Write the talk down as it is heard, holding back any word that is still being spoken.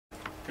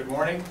Good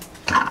morning.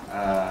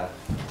 Ohayo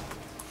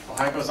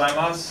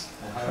gozaimasu.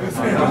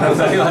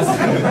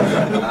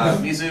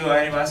 Mizu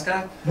arimasu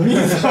ka?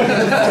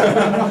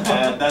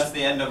 And that's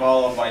the end of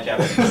all of my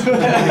Japanese.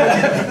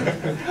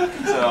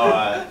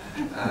 So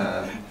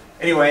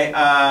anyway,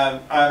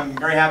 I'm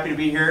very happy to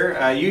be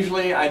here.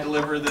 Usually I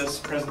deliver this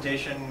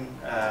presentation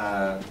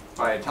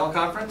by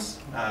teleconference,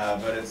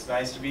 but it's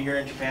nice to be here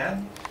in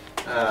Japan.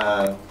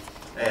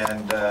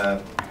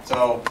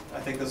 So I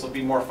think this will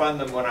be more fun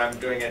than when I'm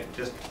doing it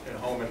just at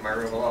home in my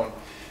room alone.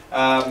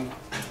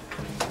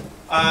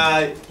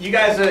 You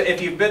guys,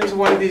 if you've been to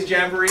one of these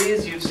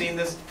jamborees, you've seen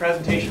this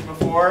presentation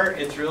before.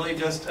 It's really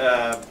just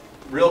a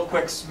real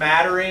quick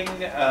smattering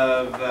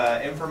of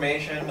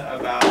information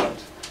about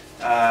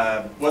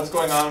what's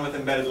going on with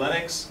embedded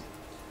Linux.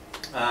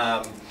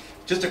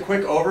 Just a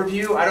quick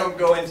overview. I don't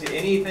go into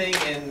anything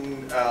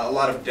in a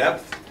lot of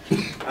depth,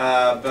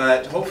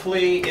 but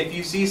hopefully if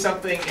you see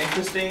something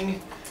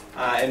interesting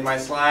in my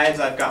slides,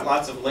 I've got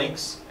lots of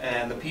links,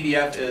 and the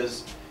PDF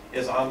is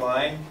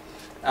online.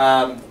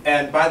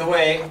 And by the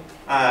way,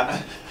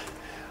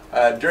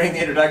 during the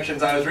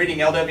introductions, I was reading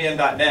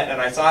LWN.net and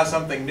I saw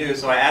something new,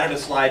 so I added a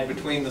slide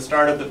between the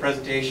start of the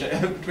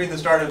presentation, between the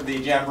start of the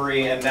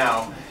Jamboree and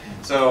now.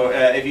 So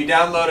if you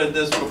downloaded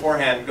this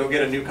beforehand, go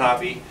get a new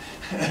copy.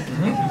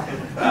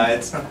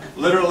 It's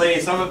literally,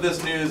 some of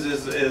this news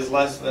is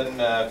less than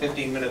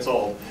 15 minutes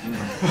old.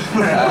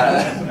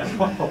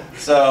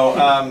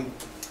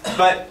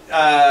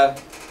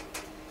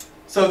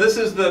 So this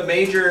is the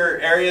major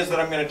areas that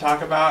I'm going to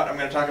talk about. I'm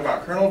going to talk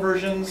about kernel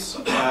versions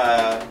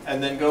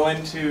and then go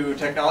into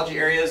technology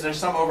areas. There's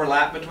some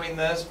overlap between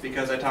this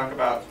because I talk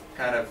about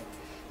kind of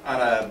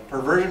on a per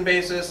version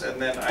basis,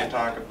 and then I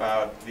talk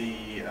about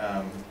the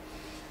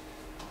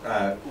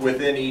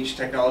within each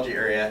technology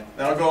area.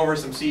 Then I'll go over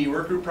some CE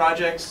workgroup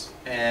projects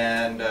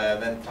and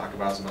then talk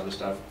about some other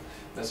stuff,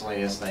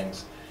 miscellaneous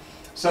things.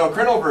 So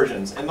kernel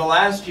versions. In the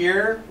last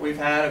year, we've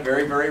had a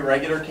very, very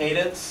regular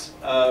cadence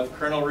of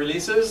kernel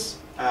releases,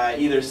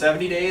 either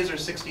 70 days or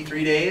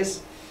 63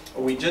 days.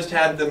 We just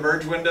had the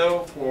merge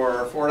window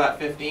for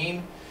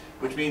 4.15,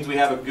 which means we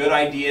have a good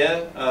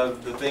idea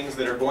of the things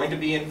that are going to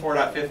be in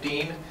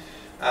 4.15.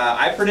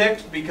 I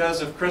predict,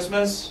 because of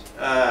Christmas,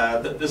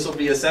 that this will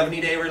be a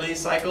 70-day release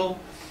cycle.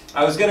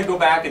 I was going to go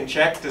back and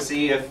check to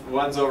see if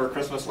ones over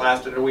Christmas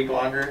lasted a week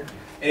longer.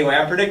 Anyway,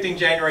 I'm predicting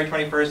January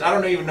 21st. I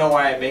don't even know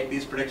why I make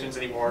these predictions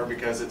anymore,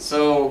 because it's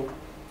so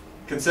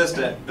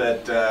consistent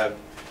that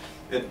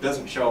it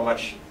doesn't show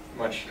much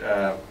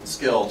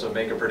skill to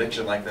make a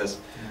prediction like this.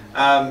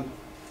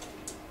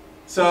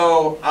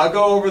 So I'll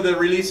go over the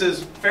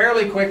releases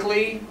fairly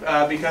quickly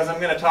because I'm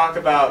going to talk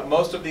about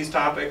most of these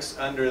topics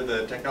under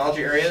the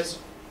technology areas.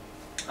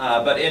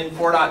 But in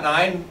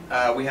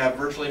 4.9, we have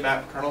virtually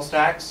mapped kernel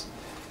stacks.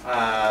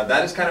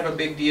 That is kind of a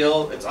big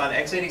deal. It's on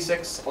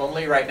x86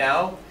 only right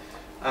now.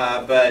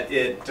 But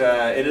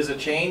it is a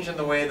change in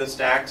the way the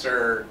stacks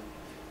are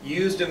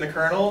used in the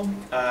kernel,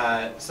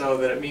 so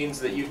that it means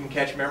that you can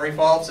catch memory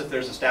faults if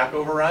there's a stack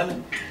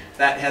overrun.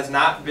 That has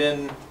not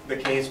been the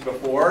case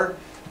before.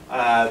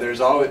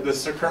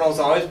 The kernel's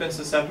always been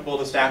susceptible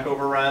to stack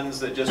overruns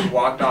that just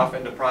walked off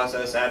into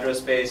process address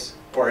space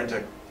or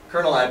into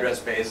kernel address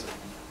space.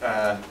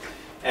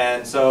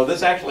 And so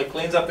this actually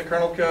cleans up the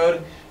kernel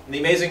code. And the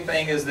amazing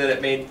thing is that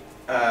it made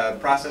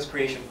process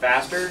creation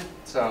faster.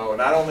 So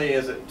not only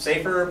is it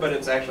safer, but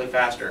it's actually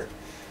faster.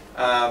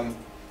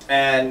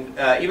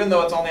 Even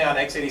though it's only on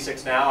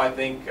x86 now, I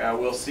think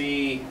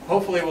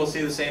hopefully we'll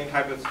see the same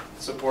type of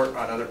support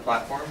on other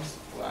platforms.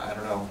 Well, I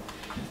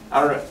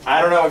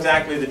don't know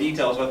exactly the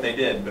details what they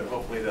did, but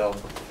hopefully they'll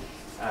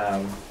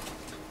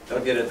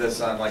get at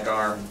this on like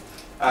ARM.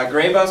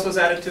 Graybus was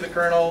added to the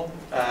kernel.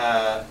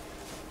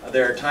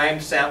 There are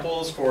timed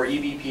samples for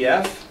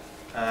eBPF,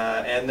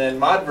 and then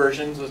mod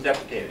versions was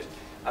deprecated.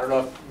 I don't know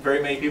if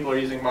very many people are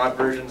using mod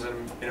versions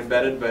in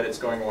embedded, but it's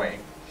going away.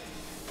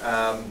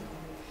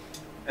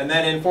 And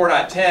then in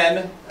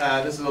 4.10,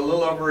 this is a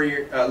little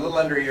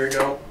under a year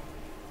ago,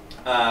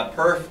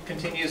 perf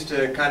continues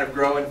to kind of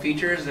grow in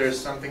features. There's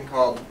something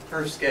called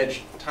perf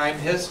sketch time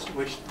hist,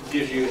 which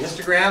gives you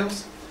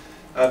histograms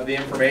of the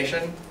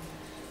information.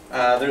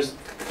 There's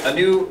a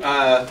new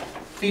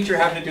feature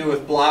having to do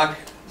with block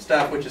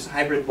stuff, which is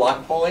hybrid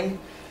block polling.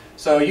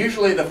 So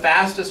usually the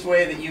fastest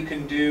way that you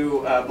can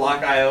do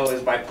block I/O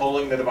is by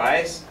polling the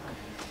device,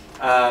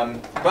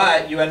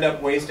 but you end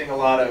up wasting a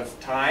lot of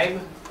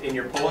time in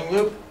your polling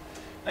loop.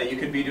 You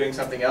could be doing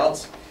something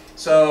else.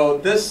 So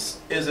this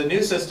is a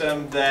new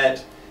system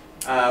that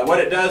what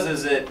it does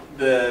is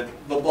the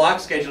block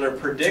scheduler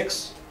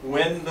predicts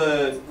when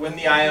the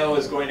I/O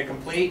is going to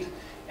complete,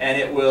 and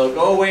it will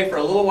go away for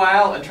a little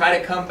while and try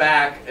to come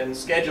back and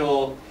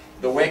schedule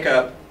the wake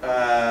up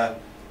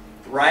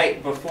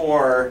right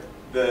before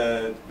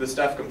the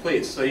stuff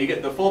completes. So you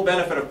get the full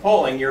benefit of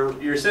polling.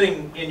 You're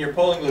sitting in your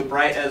polling loop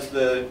right as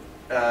the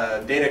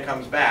data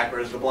comes back, or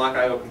as the block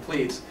I/O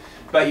completes,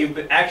 but you've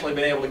actually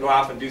been able to go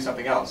off and do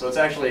something else. So it's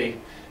actually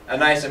a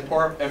nice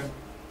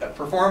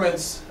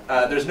performance.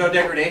 There's no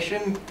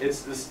degradation.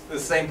 It's the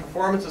same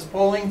performance as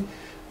polling,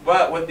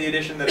 but with the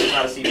addition that it's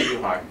not a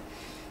CPU hog.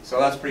 So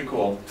that's pretty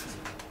cool.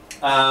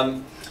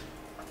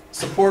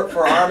 Support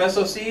for ARM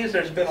SoCs,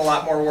 there's been a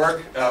lot more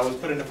work. Was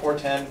put into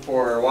 410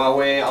 for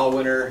Huawei,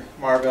 Allwinner,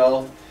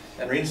 Marvell,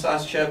 and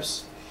Renesas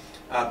chips.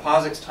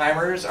 POSIX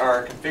timers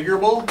are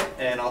configurable,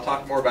 and I'll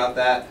talk more about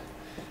that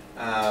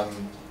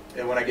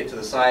when I get to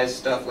the size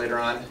stuff later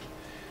on.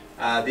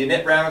 The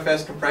init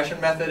ramfs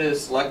compression method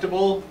is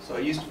selectable. So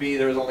it used to be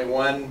there was only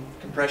one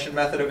compression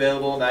method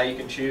available. Now you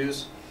can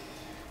choose.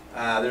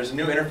 There's a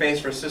new interface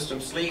for system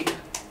state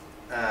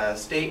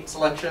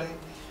selection,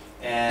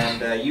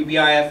 and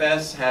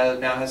UBIFS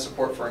now has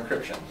support for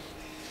encryption.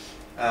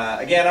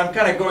 Again, I'm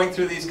kind of going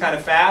through these kind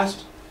of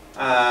fast.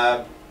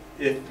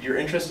 If you're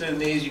interested in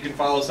these, you can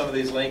follow some of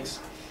these links.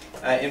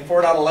 In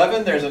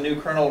 4.11, there's a new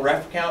kernel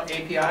ref count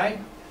API.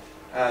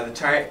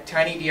 The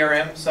tiny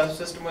DRM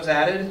subsystem was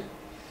added.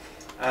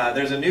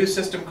 There's a new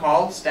system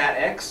call,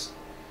 statx,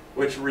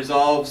 which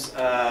resolves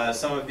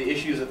some of the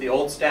issues that the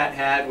old stat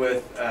had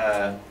with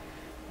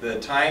the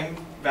time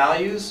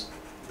values,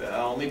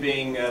 only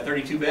being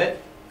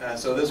 32-bit.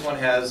 So this one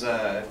has,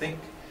 I think,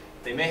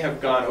 they may have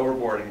gone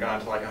overboard and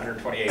gone to like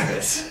 128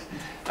 bits.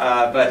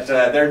 But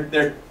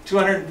they're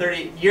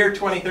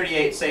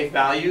 2038 safe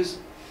values.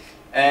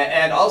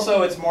 And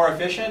also it's more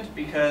efficient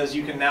because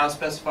you can now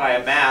specify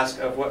a mask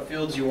of what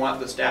fields you want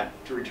the stat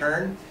to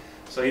return.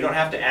 So you don't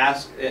have to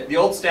ask. The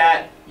old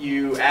stat,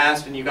 you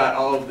asked and you got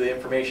all of the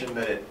information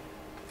that it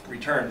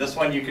returned. This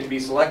one you can be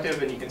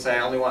selective and you can say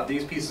I only want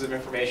these pieces of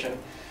information.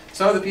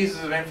 Some of the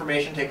pieces of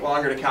information take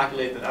longer to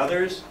calculate than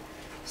others.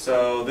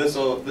 So this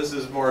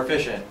is more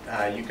efficient.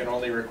 You can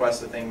only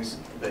request the things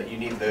that you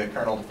need the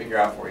kernel to figure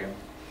out for you.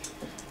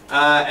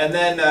 And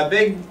then a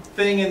big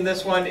thing in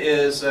this one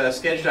is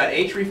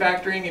Sketch.h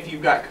refactoring. If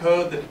you've got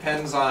code that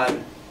depends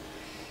on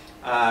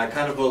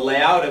kind of the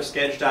layout of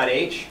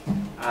Sketch.h,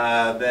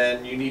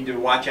 then you need to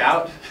watch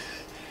out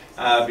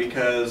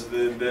because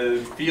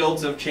the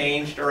fields have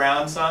changed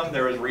around some.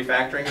 There was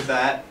refactoring of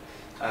that.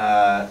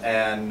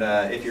 And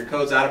if your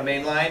code's out of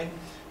mainline,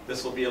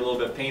 this will be a little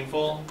bit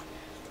painful.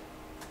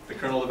 The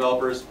kernel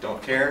developers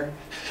don't care.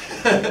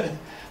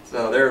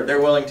 So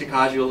they're willing to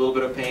cause you a little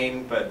bit of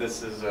pain, but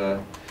this is,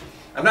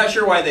 I'm not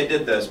sure why they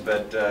did this,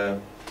 but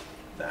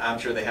I'm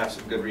sure they have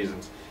some good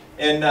reasons.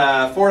 In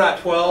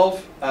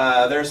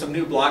 4.12, there's some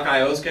new block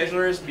I/O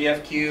schedulers,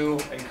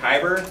 BFQ and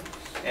Kyber.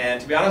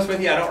 And to be honest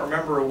with you, I don't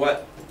remember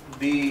what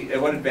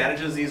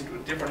advantages these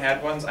different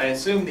had ones. I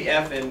assume the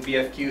F in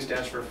BFQ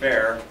stands for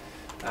fair,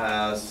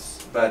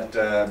 but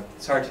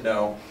it's hard to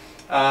know.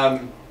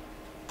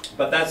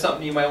 But that's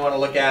something you might want to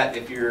look at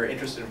if you're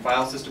interested in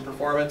file system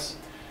performance.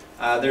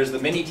 There's the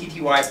mini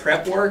TTY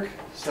prep work,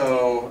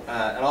 so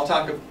and I'll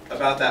talk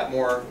about that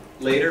more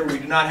later. We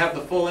do not have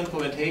the full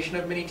implementation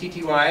of mini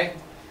TTY,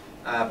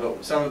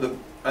 but some of the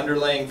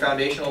underlying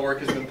foundational work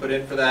has been put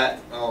in for that.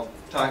 I'll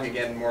talk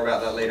again more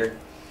about that later.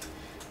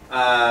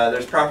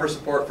 There's proper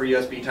support for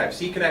USB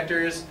Type-C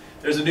connectors.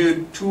 There's a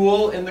new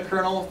tool in the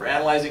kernel for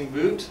analyzing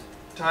boot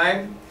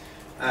time.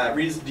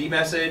 Reads the D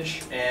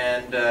message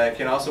and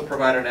can also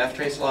provide an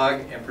ftrace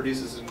log and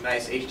produces a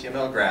nice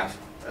HTML graph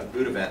of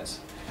boot events.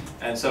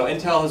 And so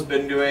Intel has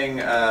been doing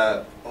they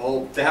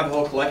have a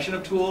whole collection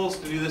of tools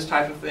to do this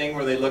type of thing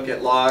where they look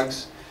at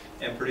logs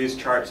and produce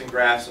charts and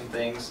graphs and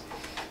things.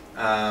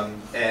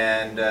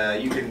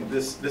 You can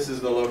this is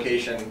the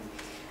location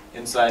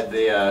inside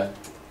the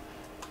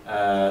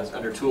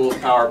under Tools,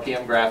 Power,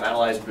 PM Graph,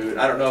 Analyze Boot.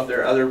 I don't know if there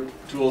are other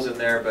tools in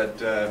there,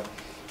 but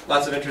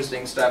lots of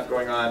interesting stuff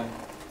going on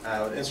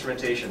with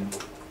instrumentation.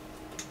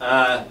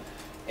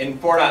 In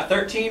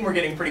 4.13, we're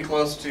getting pretty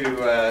close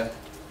to,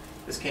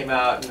 this came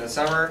out in the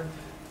summer.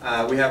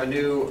 We have a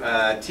new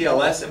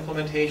TLS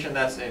implementation.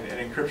 That's an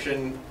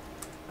encryption,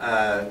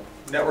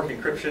 network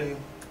encryption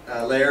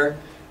layer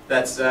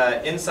that's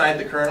inside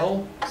the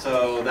kernel,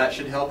 so that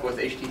should help with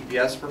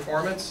HTTPS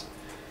performance.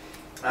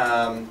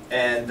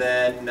 And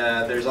then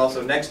there's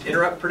also next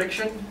interrupt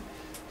prediction.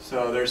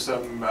 So there's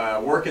some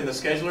work in the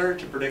scheduler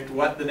to predict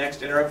what the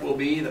next interrupt will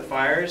be that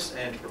fires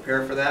and to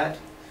prepare for that.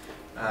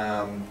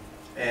 Also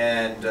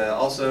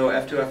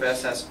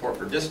F2FS has support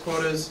for disk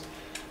quotas.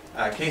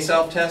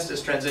 K-self-test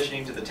is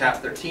transitioning to the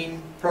TAP13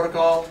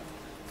 protocol.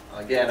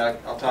 Again,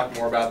 I'll talk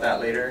more about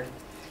that later.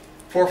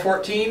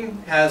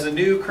 4.14 has a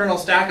new kernel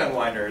stack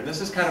unwinder, and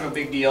this is kind of a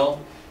big deal.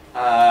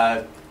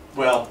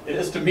 Well, it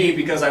is to me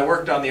because I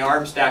worked on the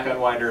ARM stack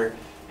unwinder,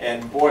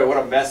 and boy, what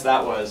a mess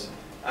that was.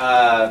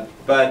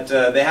 But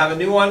they have a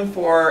new one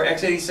for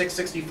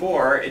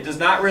x86-64. It does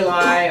not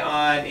rely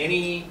on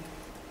any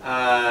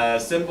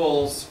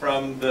symbols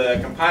from the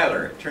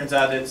compiler. It turns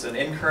out it's an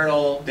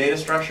in-kernel data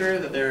structure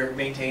that they're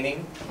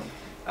maintaining.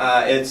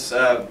 It's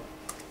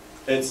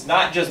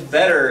not just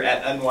better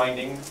at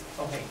unwinding.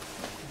 Okay.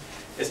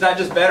 It's not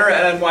just better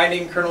at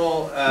unwinding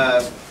kernel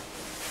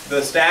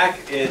the stack.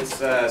 It's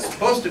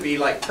supposed to be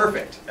like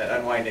perfect at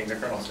unwinding the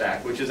kernel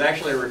stack, which is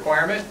actually a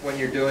requirement when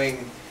you're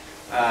doing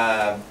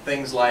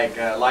things like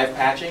live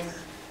patching.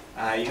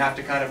 You have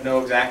to kind of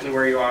know exactly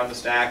where you are on the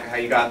stack, how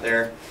you got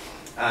there.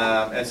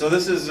 And so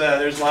this is,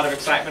 there's a lot of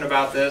excitement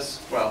about this.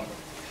 Well,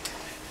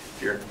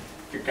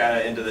 if you're kind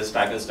of into this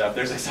type of stuff.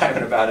 There's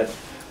excitement about it.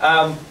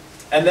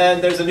 And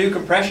then there's a new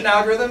compression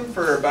algorithm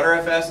for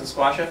ButterFS and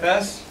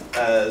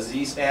SquashFS,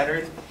 Z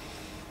standard,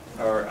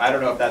 or I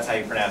don't know if that's how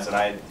you pronounce it,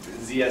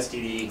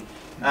 ZSTD.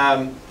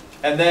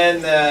 And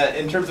then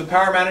in terms of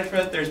power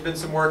management, there's been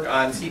some work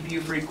on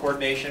CPU-free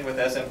coordination with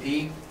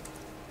SMP.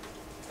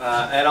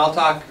 And I'll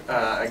talk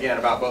again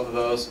about both of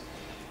those.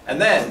 And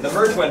then the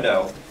merge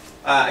window.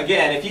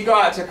 Again, if you go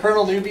out to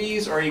kernel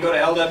newbies or you go to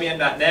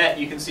lwn.net,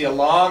 you can see a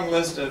long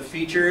list of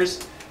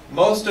features.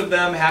 Most of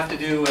them have to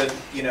do with,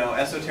 you know,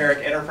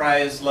 esoteric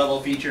enterprise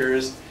level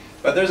features,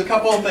 but there's a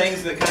couple of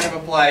things that kind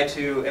of apply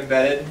to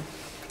embedded.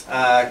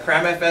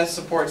 CramFS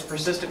supports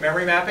persistent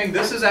memory mapping.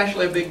 This is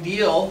actually a big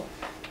deal.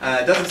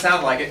 It doesn't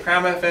sound like it.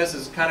 CramFS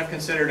is kind of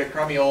considered a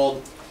crummy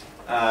old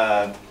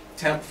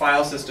temp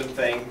file system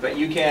thing, but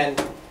you can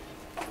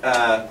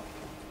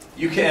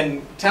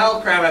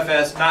tell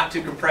CramFS not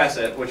to compress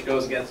it, which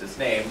goes against its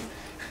name,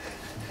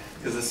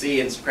 because the C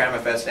in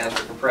CramFS stands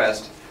for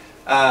compressed.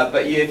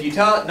 But if you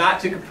tell it not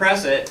to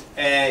compress it,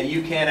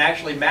 you can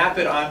actually map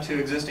it onto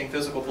existing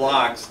physical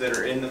blocks that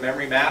are in the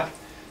memory map.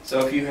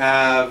 So if you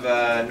have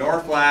NOR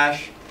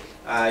flash,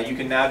 you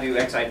can now do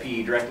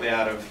XIP directly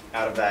out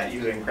of that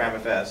using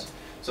CramFS.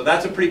 So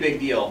that's a pretty big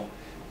deal.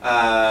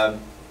 I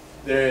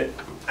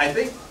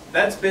think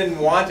that's been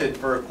wanted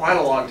for quite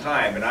a long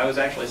time, and I was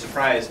actually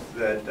surprised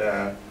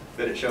that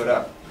it showed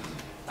up.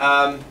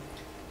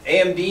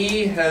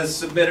 AMD has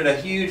submitted a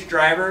huge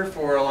driver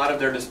for a lot of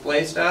their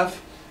display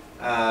stuff.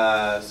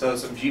 So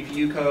some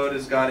GPU code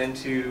has gone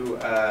into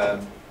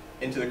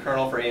the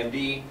kernel for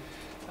AMD,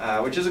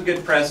 which is a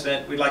good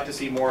precedent. We'd like to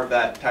see more of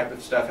that type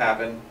of stuff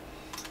happen.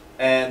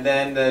 And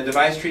then the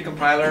device tree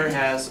compiler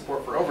has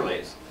support for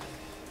overlays.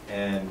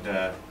 And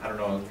I don't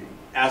know,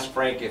 ask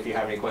Frank if you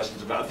have any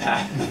questions about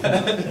that.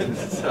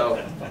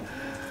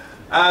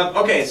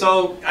 Okay,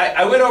 so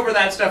I went over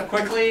that stuff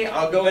quickly.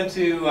 I'll go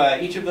into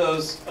each of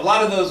those. A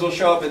lot of those will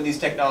show up in these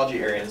technology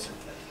areas.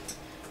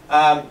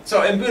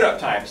 So in boot up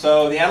time,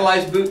 so the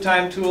Analyze Boot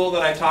Time tool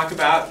that I talked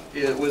about,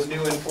 it was new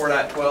in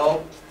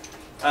 4.12.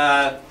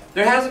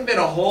 There hasn't been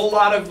a whole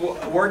lot of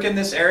work in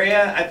this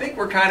area. I think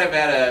we're kind of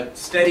at a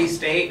steady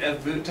state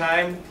of boot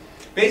time.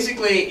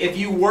 Basically, if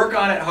you work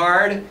on it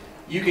hard,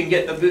 you can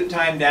get the boot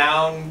time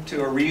down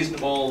to a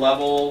reasonable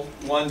level,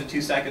 1 to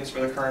 2 seconds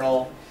for the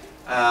kernel.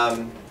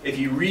 If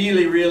you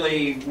really,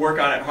 really work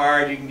on it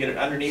hard, you can get it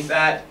underneath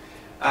that.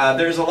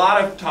 There's a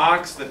lot of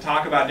talks that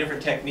talk about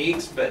different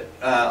techniques, but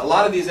a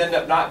lot of these end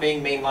up not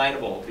being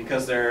mainlineable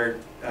because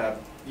they're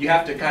you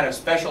have to kind of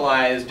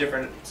specialize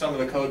some of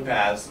the code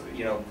paths,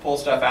 you know, pull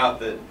stuff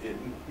out that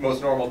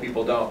most normal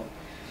people don't.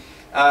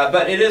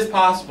 But it is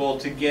possible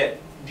to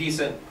get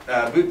decent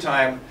boot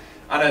time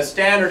on a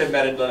standard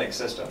embedded Linux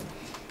system,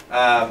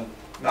 not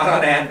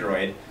on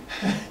Android.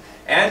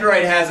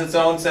 Android has its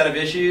own set of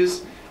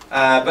issues.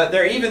 But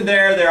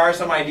there are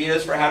some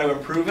ideas for how to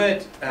improve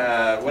it.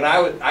 When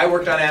I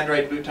worked on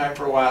Android boot time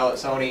for a while at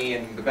Sony,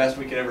 and the best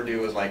we could ever do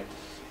was like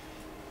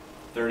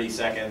 30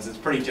 seconds. It's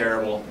pretty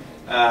terrible.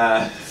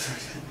 But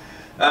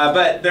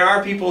there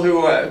are people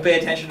who pay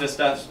attention to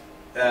stuff.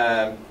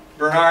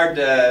 Bernard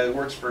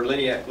works for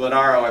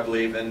Linaro, I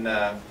believe, and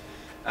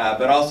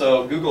but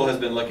also Google has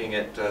been looking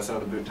at some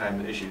of the boot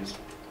time issues.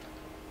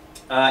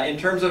 In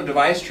terms of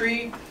device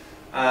tree,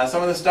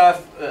 some of the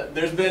stuff,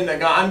 there's been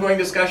an ongoing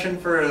discussion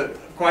for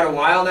quite a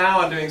while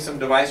now on doing some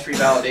device tree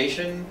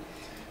validation.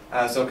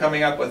 So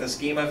coming up with a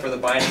schema for the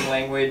binding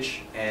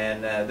language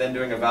and then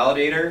doing a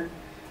validator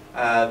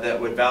that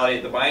would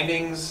validate the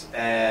bindings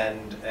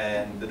and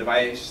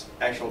the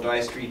actual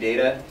device tree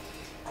data.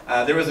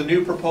 There was a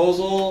new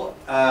proposal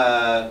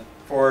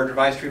for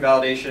device tree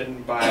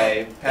validation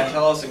by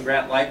Pantelis and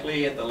Grant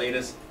Likely at the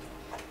latest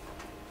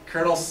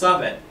kernel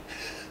summit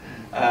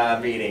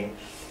meeting.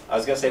 I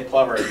was going to say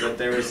plumbers, but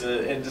there was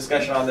a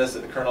discussion on this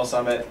at the kernel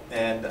summit,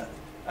 and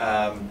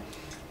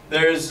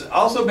there's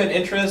also been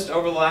interest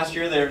over the last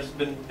year. There's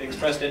been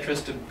expressed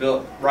interest to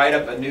write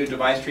up a new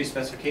device tree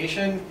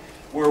specification.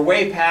 We're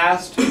way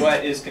past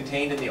what is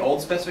contained in the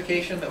old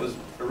specification that was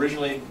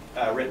originally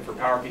written for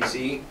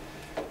PowerPC.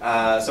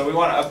 So we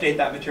want to update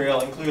that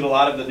material, include a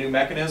lot of the new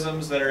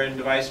mechanisms that are in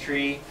device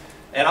tree.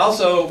 And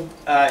also,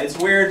 it's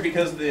weird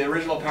because the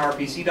original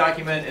PowerPC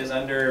document is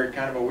under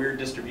kind of a weird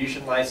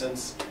distribution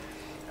license.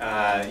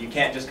 You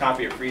can't just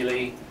copy it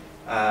freely,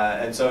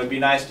 and so it'd be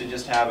nice to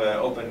just have an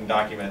open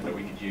document that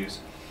we could use.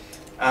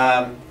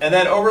 And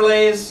then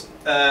overlays,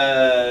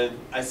 I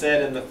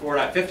said in the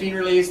 4.15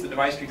 release, the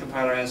device tree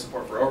compiler has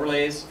support for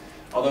overlays,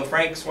 although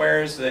Frank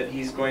swears that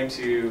he's going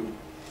to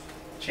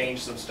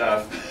change some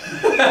stuff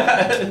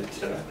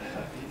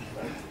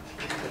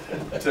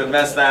to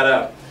mess that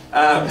up.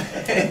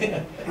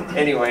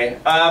 Anyway,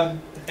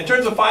 in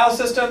terms of file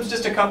systems,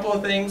 just a couple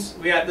of things.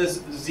 We got this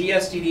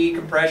ZSTD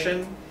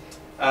compression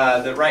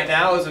that right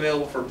now is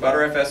available for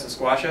ButterFS and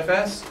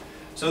SquashFS.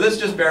 So this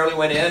just barely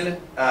went in,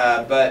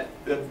 but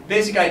the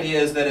basic idea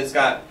is that it's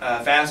got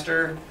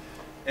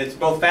it's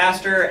both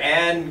faster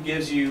and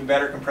gives you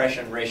better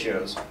compression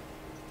ratios.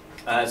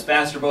 It's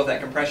faster both at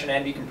compression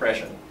and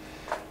decompression.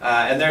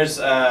 And there's,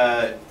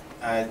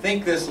 I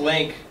think this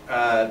link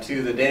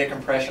to the data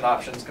compression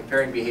options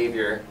comparing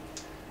behavior,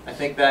 I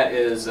think that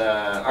is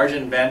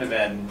Arjun van de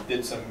Ven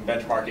did some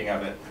benchmarking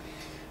of it.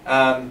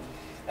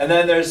 And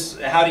then there's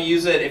how to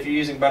use it if you're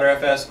using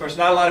ButterFS. Of course,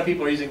 not a lot of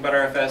people are using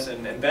ButterFS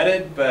in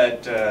embedded,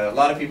 but a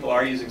lot of people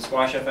are using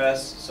SquashFS,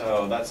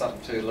 so that's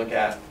something to look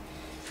at.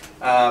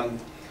 And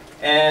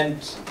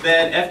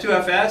then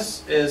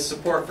F2FS is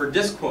support for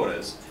disk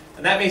quotas.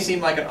 And that may seem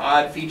like an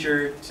odd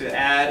feature to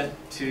add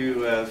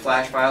to a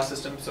Flash file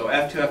system. So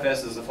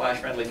F2FS is a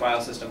Flash-friendly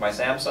file system by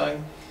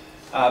Samsung.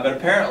 But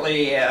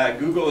apparently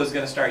Google is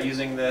going to start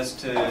using this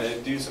to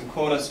do some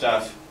quota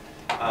stuff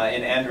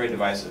in Android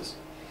devices.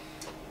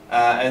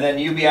 And then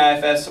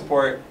UBIFS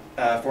support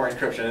for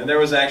encryption. And there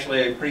was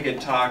actually a pretty good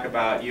talk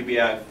about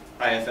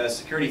UBIFS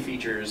security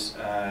features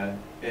at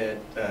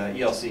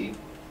ELC.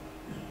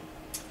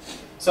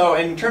 So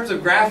in terms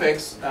of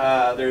graphics,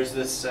 there's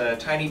this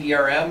tiny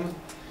DRM.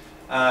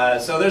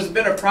 So there's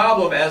been a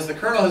problem as the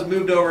kernel has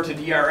moved over to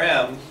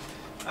DRM.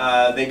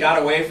 They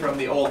got away from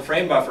the old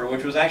frame buffer,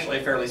 which was actually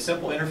a fairly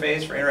simple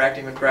interface for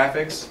interacting with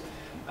graphics.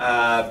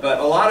 But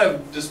a lot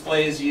of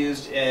displays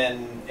used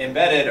in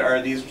embedded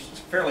are these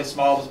fairly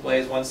small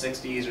displays,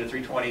 160s or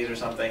 320s or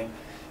something.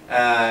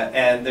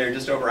 And they're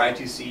just over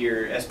I2C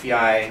or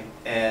SPI.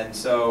 And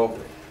so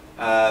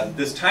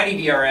this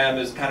tiny DRM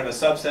is kind of a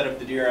subset of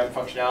the DRM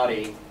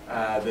functionality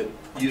that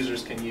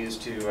users can use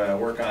to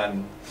work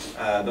on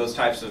those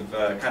types of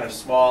kind of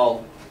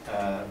small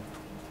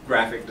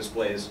graphic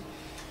displays.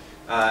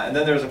 And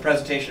then there's a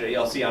presentation at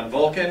ELC on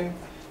Vulkan,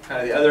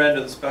 kind of the other end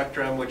of the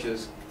spectrum, which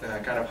is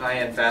kind of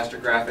high-end, faster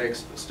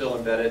graphics, but still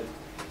embedded.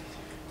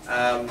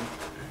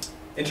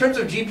 In terms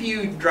of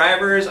GPU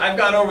drivers, I've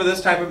gone over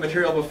this type of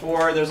material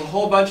before. There's a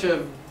whole bunch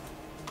of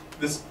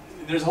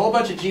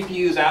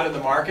GPUs out in the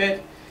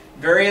market.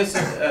 Various,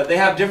 they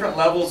have different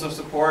levels of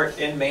support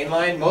in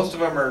mainline. Most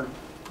of them are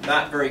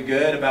not very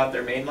good about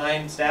their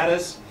mainline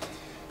status.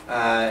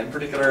 In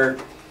particular,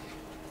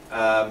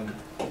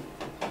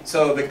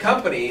 so the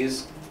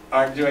companies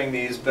aren't doing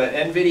these, but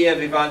NVIDIA,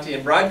 Vivanti,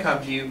 and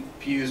Broadcom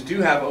GPUs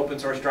do have open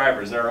source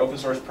drivers. There are open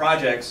source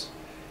projects.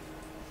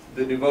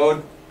 The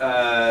Nouveau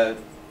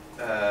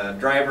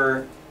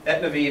driver,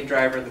 Etnaviv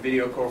driver, and the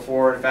Video Core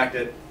 4. In fact,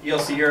 at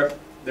ELC Europe,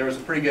 there was a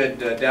pretty good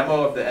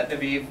demo of the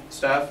Etnaviv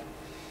stuff.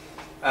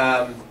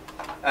 And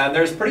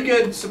there's pretty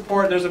good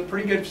support. There's a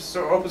pretty good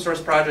open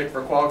source project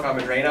for Qualcomm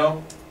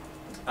Adreno.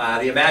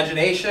 The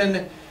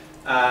Imagination,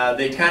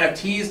 they kind of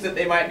teased that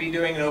they might be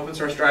doing an open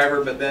source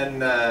driver, but then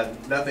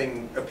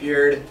nothing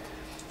appeared.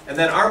 And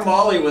then ARM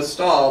Mali was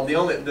stalled.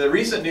 The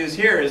recent news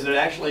here is that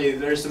actually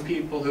there's some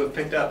people who have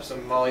picked up some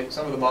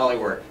of the Mali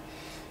work.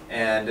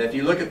 And if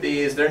you look at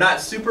these, they're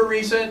not super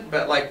recent,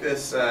 but like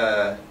this.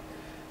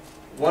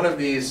 One of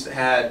these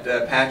had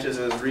patches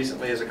as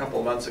recently as a couple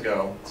of months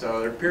ago.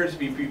 So there appears to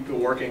be people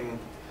working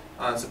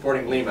on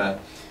supporting Lima.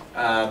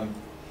 And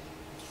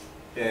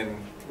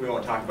we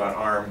won't talk about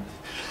ARM.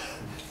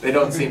 They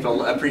don't seem to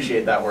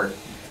appreciate that work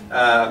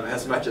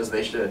as much as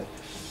they should.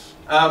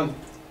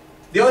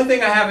 The only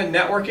thing I have in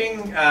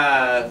networking,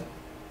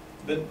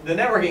 the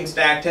networking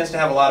stack tends to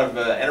have a lot of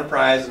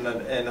enterprise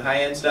and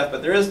high-end stuff,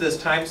 but there is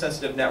this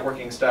time-sensitive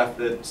networking stuff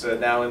that's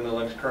now in the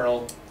Linux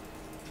kernel.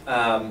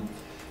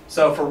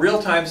 So for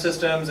real-time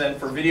systems and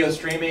for video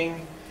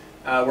streaming,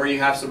 where you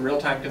have some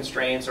real-time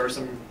constraints or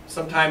some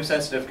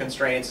time-sensitive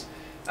constraints,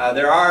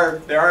 there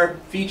are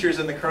features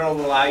in the kernel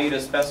that allow you to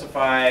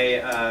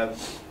specify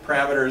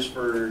parameters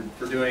for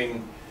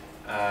doing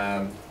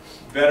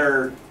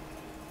better,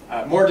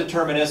 more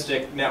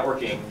deterministic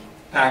networking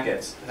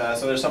packets.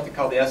 So there's something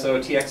called the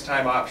SOTX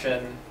time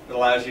option that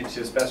allows you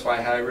to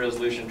specify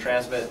high-resolution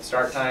transmit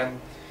start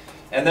time.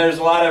 And there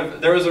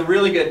was a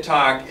really good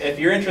talk. If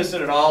you're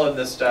interested at all in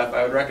this stuff,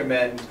 I would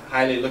recommend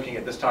highly looking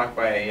at this talk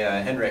by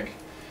Henrik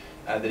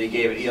that he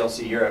gave at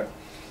ELC Europe.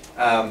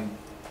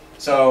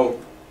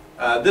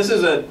 This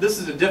is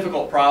a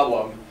difficult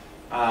problem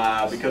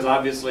because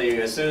obviously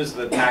as soon as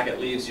the packet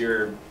leaves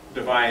your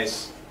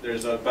device,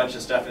 there's a bunch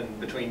of stuff in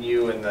between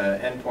you and the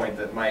endpoint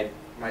that might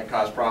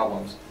cause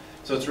problems.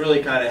 So it's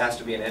really kind of has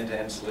to be an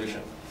end-to-end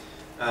solution.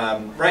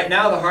 Right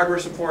now, the hardware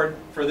support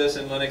for this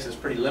in Linux is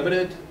pretty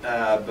limited,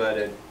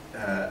 but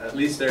at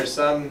least there's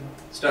some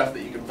stuff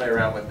that you can play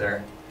around with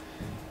there.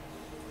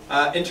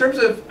 In terms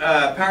of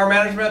power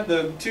management,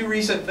 the two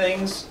recent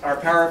things are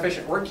power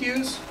efficient work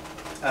queues.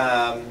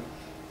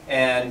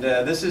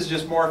 This is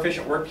just more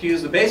efficient work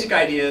queues. The basic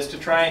idea is to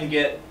try and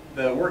get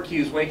the work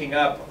queues waking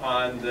up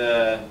on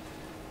the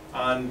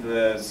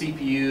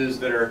CPUs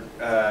that are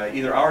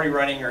either already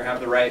running or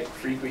have the right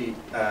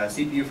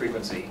CPU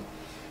frequency.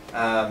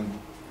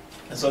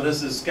 And so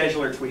this is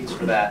scheduler tweaks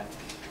for that.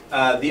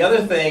 The other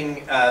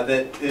thing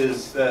that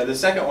is the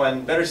second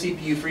one, better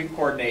CPU free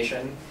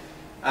coordination.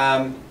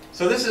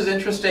 So this is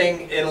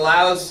interesting. It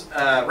allows,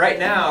 right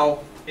now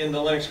in the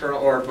Linux kernel,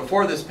 or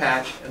before this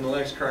patch in the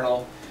Linux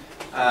kernel,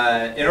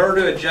 in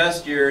order to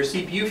adjust your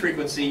CPU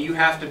frequency, you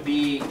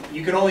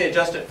can only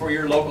adjust it for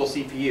your local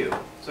CPU.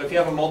 So if you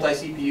have a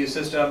multi-CPU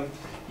system,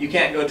 you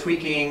can't go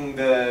tweaking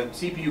the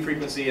CPU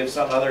frequency of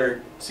some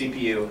other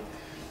CPU.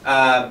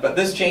 But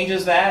this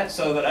changes that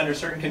so that under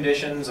certain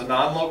conditions a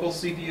non-local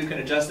CPU can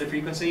adjust the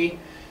frequency.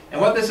 And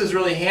what this is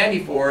really handy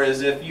for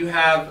is if you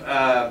have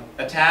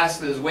a task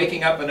that is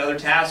waking up another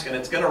task and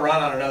it's going to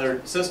run on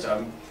another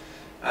system,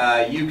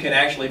 you can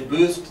actually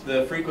boost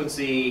the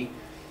frequency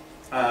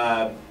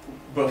at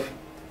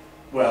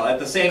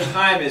the same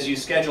time as you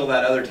schedule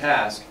that other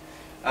task.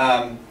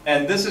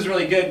 And this is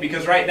really good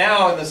because right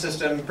now in the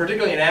system,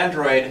 particularly in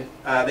Android,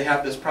 they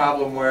have this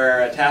problem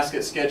where a task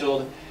gets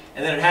scheduled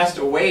and then it has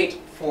to wait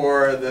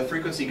for the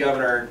frequency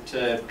governor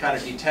to kind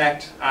of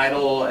detect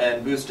idle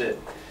and boost it.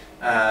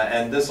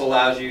 And this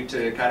allows you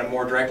to kind of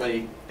more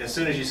directly, as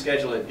soon as you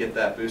schedule it, get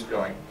that boost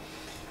going.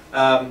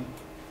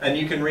 And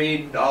you can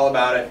read all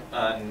about it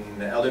on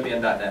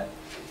ldvn.net.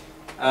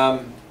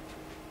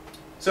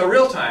 So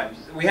real-time.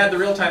 We had the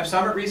real-time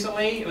summit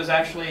recently. It was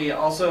actually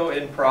also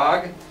in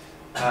Prague.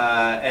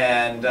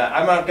 I'm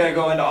not going to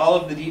go into all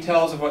of the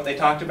details of what they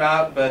talked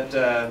about, but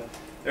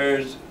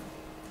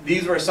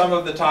these were some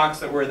of the talks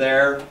that were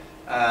there.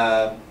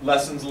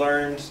 Lessons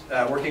learned,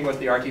 working with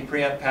the RT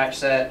preempt patch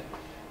set,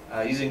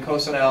 using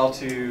CoSNL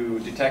to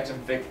detect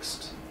and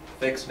fix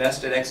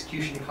nested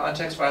execution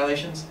context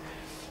violations,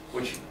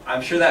 which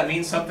I'm sure that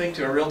means something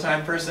to a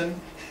real-time person.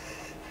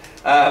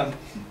 A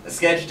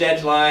sketched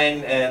edge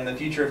line and the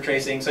future of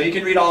tracing. So you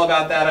can read all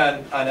about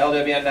that on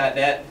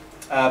ldvn.net.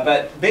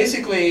 But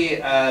basically,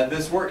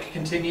 this work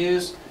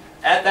continues.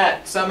 At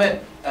that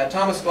summit,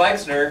 Thomas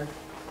Gleixner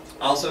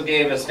also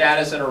gave a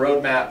status and a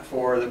roadmap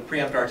for the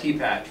preempt RT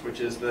patch, which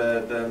is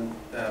the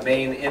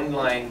main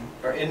inline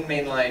or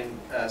in-mainline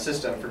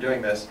system for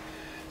doing this.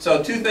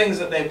 So two things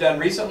that they've done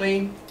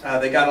recently.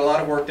 They got a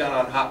lot of work done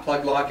on hot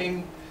plug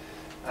locking,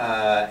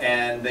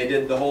 and they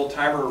did the whole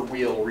timer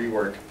wheel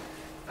rework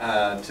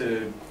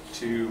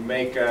to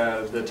make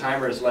the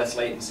timers less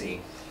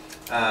latency.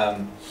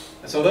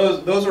 So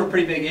those were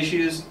pretty big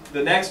issues.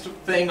 The next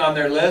thing on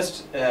their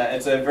list,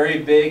 it's a very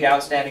big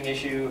outstanding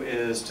issue,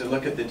 is to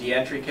look at the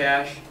de-entry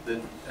cache, the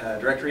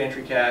directory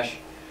entry cache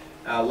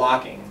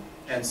locking,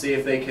 and see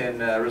if they can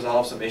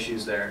resolve some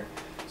issues there.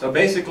 So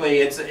basically,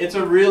 it's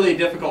a really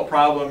difficult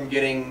problem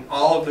getting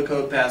all of the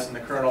code paths in the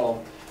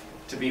kernel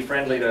to be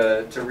friendly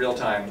to real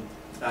time,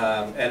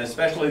 and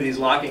especially these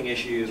locking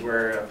issues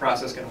where a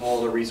process can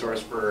hold a resource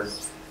for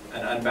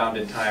an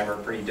unbounded time are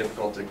pretty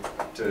difficult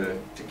to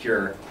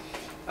cure.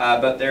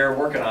 But they're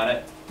working on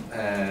it,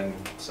 and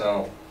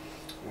so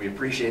we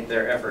appreciate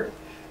their effort.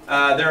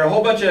 There are a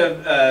whole bunch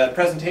of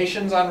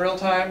presentations on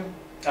real-time,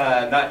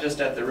 not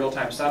just at the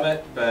Real-Time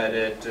Summit, but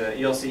at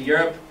ELC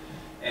Europe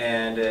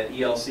and at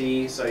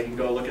ELC, so you can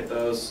go look at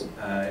those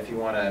if you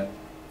want to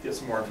get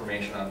some more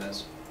information on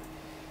this.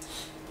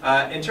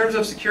 In terms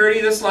of security,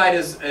 this slide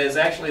is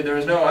actually, there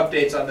was no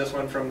updates on this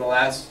one from the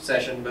last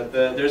session, but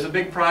there's a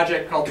big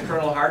project called the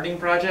Kernel Hardening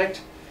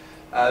Project.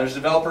 There's a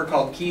developer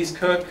called Keys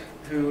Cook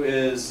who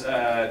is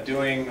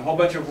doing a whole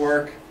bunch of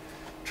work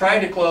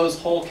trying to close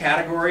whole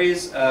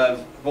categories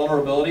of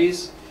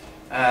vulnerabilities.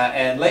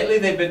 And lately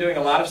they've been doing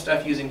a lot of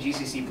stuff using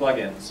GCC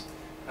plugins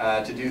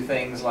to do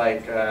things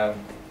like,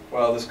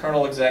 well, this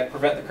kernel exec,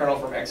 prevent the kernel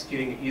from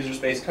executing user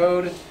space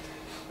code,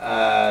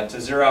 to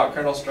zero out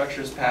kernel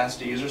structures passed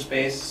to user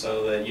space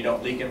so that you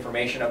don't leak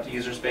information up to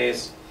user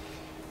space.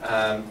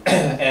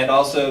 And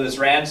also this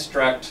rand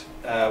struct,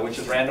 which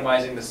is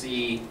randomizing the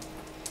C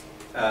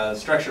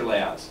structure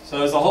layouts. So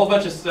there's a whole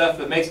bunch of stuff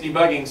that makes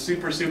debugging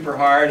super, super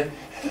hard,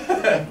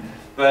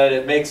 but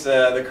it makes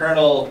the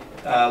kernel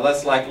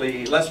less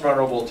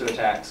vulnerable to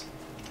attacks.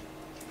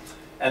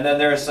 And then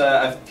there's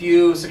a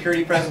few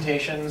security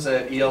presentations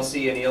at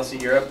ELC and ELC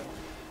Europe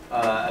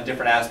on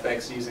different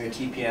aspects using the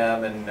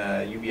TPM and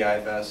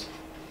UBIFS.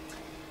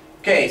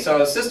 Okay,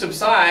 so system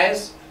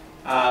size,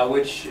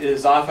 which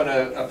is often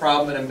a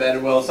problem in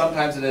embedded. Well,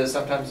 sometimes it is,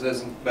 sometimes it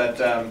isn't. But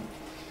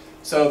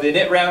so the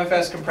init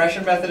ramfs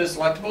compression method is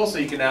selectable, so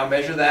you can now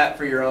measure that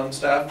for your own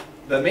stuff.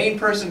 The main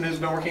person who's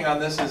been working on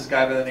this is a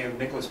guy by the name of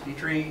Nicholas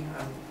Petrie,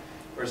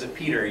 or is it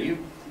Peter?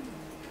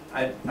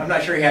 I'm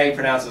not sure how you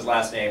pronounce his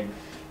last name,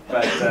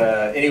 but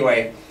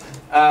anyway.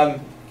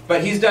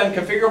 But he's done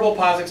configurable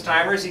POSIX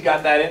timers. He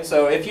got that in.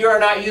 So if you are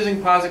not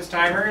using POSIX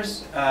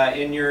timers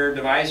in your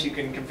device, you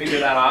can configure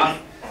that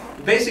off.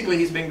 Basically,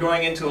 he's been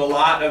going into a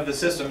lot of the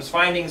systems,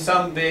 finding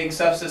some big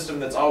subsystem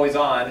that's always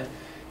on,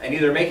 and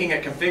either making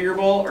it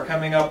configurable or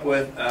coming up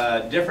with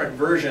a different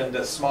version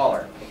that's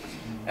smaller.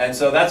 And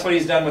so that's what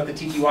he's done with the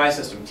TTY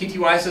system.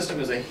 TTY system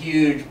is a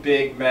huge,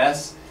 big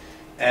mess,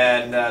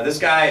 and this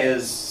guy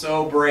is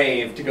so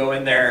brave to go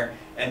in there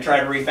and try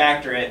to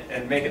refactor it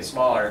and make it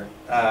smaller.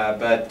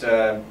 But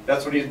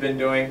that's what he's been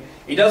doing.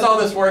 He does all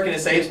this work and it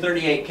saves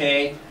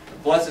 38K.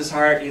 Bless his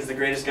heart, he's the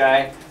greatest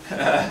guy.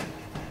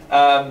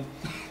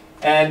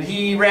 And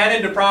he ran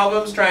into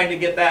problems trying to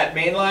get that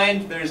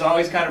mainlined. There's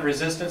always kind of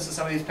resistance to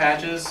some of these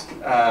patches.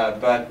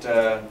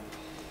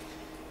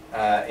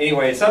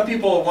 Anyway, some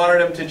people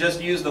wanted him to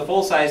just use the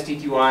full-size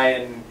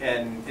TTY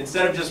and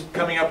instead of just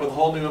coming up with a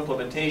whole new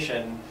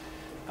implementation,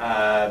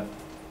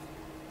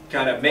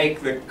 kind of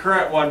make the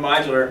current one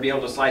modular and be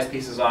able to slice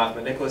pieces off,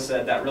 but Nicholas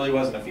said that really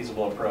wasn't a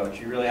feasible approach.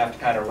 You really have to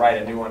kind of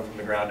write a new one from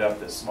the ground up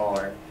that's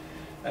smaller.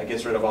 That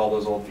gets rid of all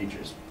those old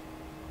features.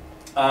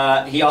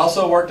 He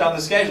also worked on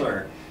the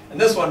scheduler, and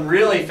this one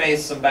really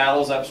faced some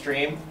battles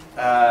upstream.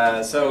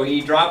 So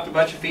he dropped a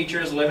bunch of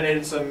features,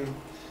 eliminated some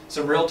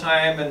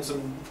real-time and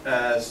some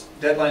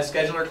deadline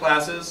scheduler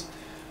classes,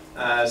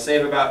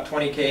 save about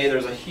 20K.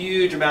 There's a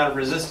huge amount of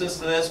resistance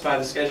to this by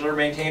the scheduler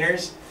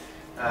maintainers.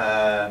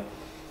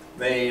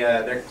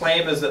 Their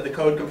claim is that the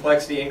code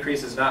complexity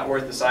increase is not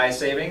worth the size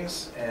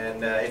savings,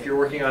 and if you're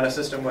working on a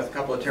system with a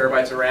couple of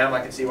terabytes of RAM,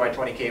 I can see why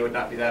 20K would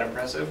not be that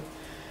impressive.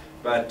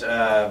 But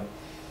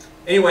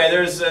anyway,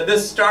 there's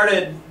this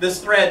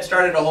thread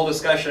started a whole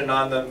discussion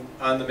on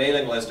the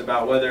mailing list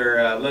about whether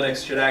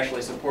Linux should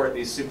actually support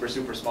these super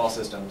small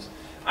systems.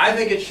 I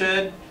think it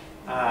should.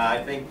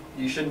 I think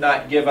you should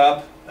not give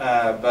up,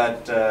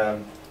 but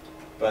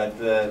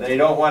they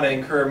don't want to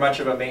incur much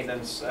of a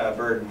maintenance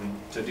burden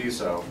to do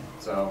so.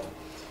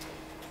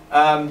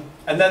 And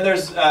then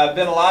there's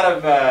been a lot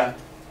of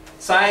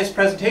size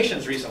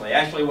presentations recently.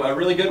 Actually, a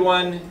really good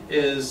one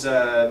is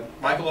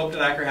Michael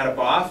Optenacker had a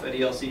BOF at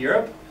ELC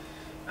Europe.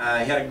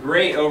 He had a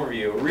great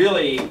overview, a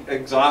really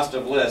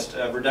exhaustive list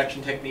of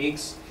reduction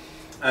techniques.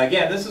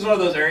 Again, this is one of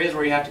those areas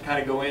where you have to kind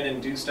of go in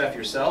and do stuff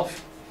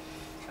yourself.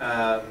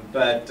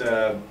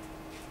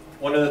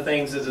 One of the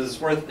things is it's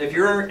worth, if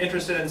you're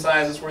interested in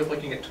size, it's worth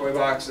looking at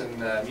Toybox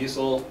and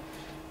Musil,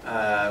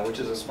 which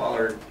is a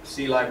smaller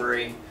C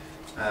library.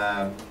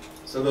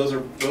 So those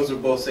are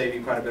both save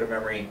you quite a bit of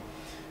memory.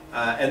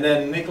 And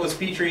then Nicholas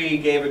Petrie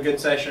gave a good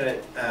session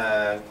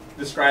at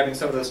describing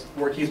some of the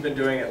work he's been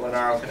doing at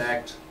Linaro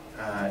Connect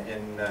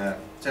in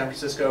San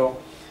Francisco.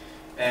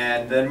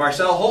 And then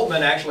Marcel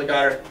Holtman actually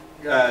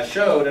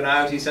showed an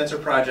IoT sensor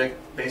project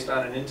based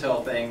on an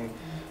Intel thing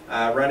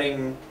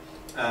running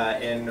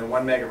in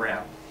 1 meg of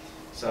RAM.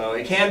 So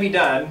it can be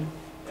done.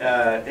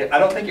 I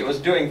don't think it was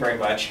doing very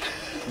much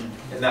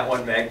in that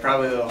 1 meg.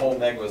 Probably the whole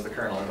meg was the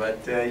kernel.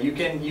 But you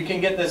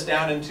can get this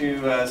down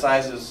into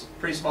sizes,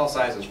 pretty small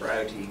sizes for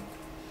IoT.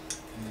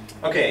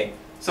 Okay,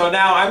 so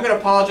now I'm going to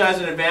apologize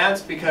in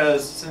advance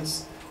because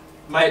since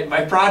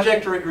my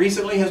project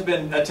recently has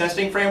been a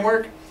testing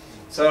framework,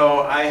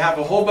 so I have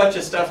a whole bunch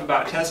of stuff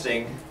about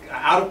testing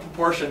out of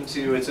proportion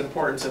to its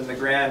importance in the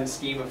grand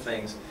scheme of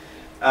things.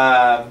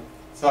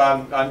 So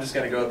I'm just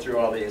going to go through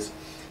all these.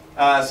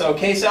 So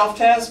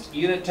K-self-test,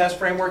 unit test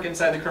framework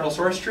inside the kernel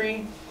source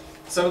tree.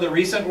 Some of the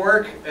recent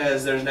work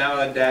is there's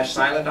now a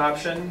 -silent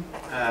option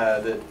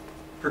that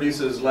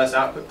produces less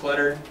output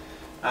clutter.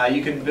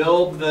 You can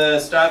build the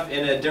stuff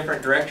in a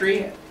different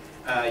directory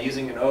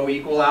using an O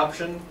equal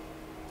option.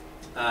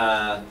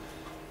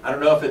 I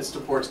don't know if it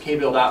supports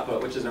kbuild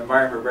output, which is an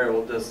environment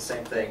variable that does the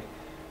same thing.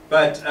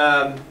 But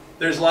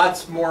there's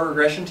lots more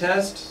regression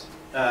tests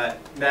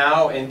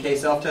now in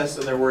K-self-test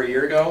than there were a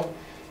year ago.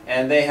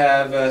 And they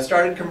have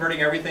started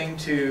converting everything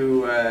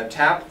to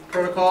TAP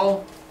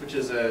protocol, which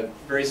is a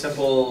very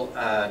simple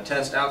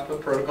test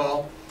output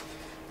protocol.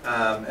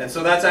 And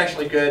so that's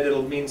actually good.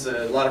 It means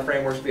a lot of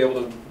frameworks will be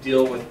able to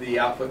deal with the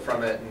output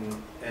from it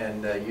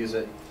and use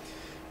it.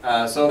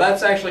 So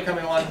that's actually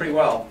coming along pretty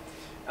well.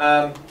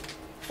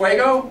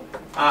 Fuego,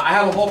 I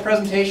have a whole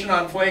presentation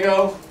on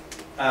Fuego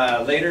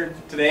later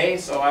today,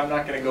 so I'm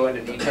not going to go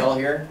into detail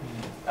here.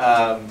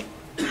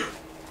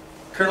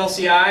 Kernel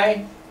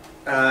CI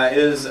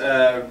is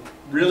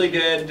really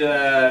good.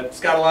 It's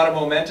got a lot of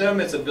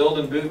momentum. It's a build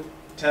and boot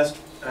test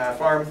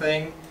farm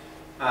thing.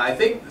 I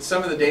think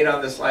some of the data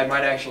on this slide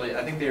might actually,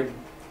 I think they're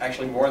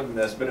actually more than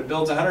this, but it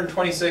builds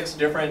 126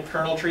 different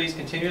kernel trees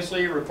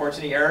continuously, reports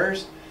any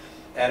errors,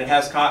 and it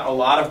has caught a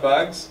lot of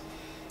bugs.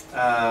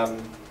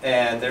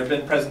 And there have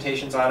been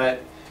presentations on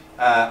it.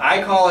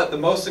 I call it the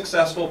most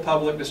successful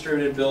public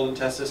distributed build and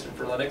test system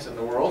for Linux in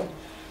the world.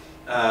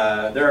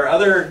 There are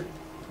other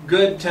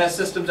good test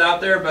systems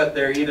out there, but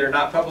they're either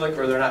not public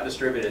or they're not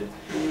distributed.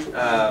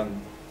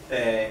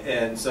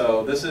 And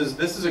so this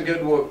is a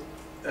good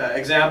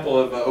example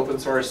of open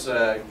source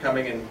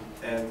coming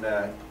and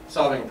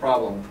solving a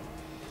problem.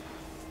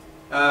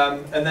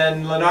 And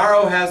then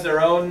Linaro has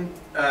their own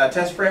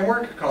test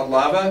framework called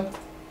Lava.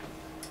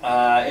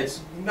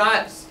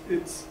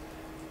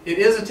 It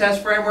is a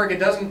test framework. It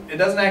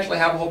doesn't actually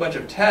have a whole bunch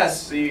of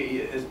tests.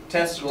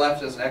 Tests are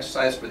left as an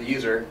exercise for the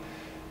user.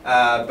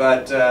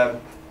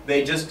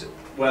 They just,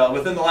 well,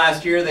 within the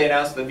last year they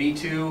announced the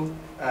V2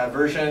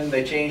 version.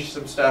 They changed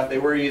some stuff. They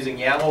were using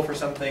YAML for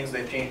some things.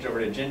 They've changed over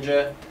to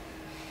Jinja.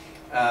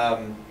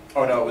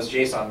 Oh no, it was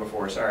JSON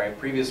before, sorry.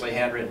 Previously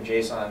handwritten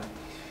JSON.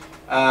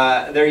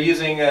 They're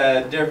using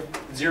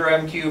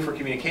 0MQ for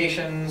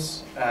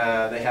communications.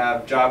 They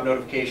have job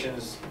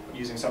notifications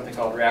using something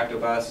called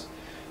Reactobus.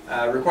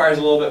 Requires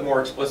a little bit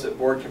more explicit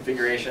board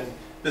configuration.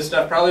 This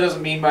stuff probably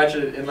doesn't mean much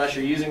unless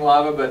you're using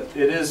Lava, but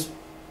it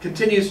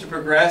continues to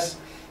progress.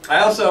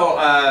 I also,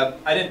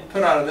 I didn't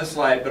put on this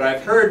slide, but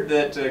I've heard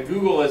that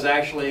Google is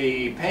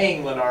actually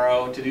paying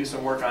Linaro to do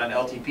some work on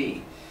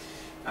LTP,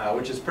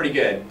 which is pretty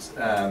good.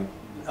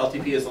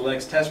 LTP is the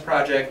Linux test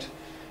project.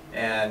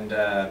 And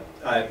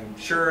I'm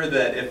sure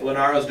that if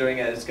Lenaro's doing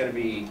it, it's going to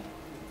be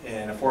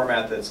in a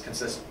format that's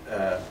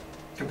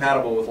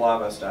compatible with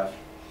Lava stuff.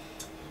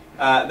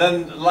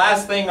 Then the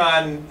last thing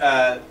on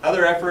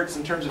other efforts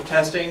in terms of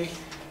testing.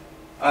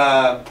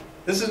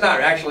 This is not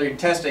actually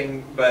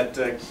testing, but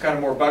kind of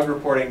more bug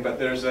reporting, but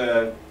there's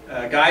a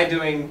guy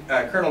doing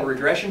kernel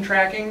regression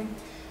tracking.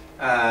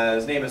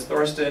 His name is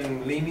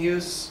Thorsten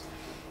Lemius,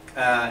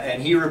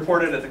 and he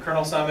reported at the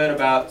Kernel Summit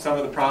about some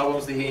of the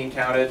problems that he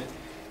encountered.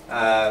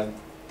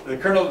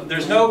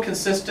 There's no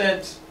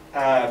consistent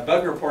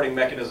bug reporting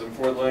mechanism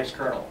for the Linux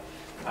kernel.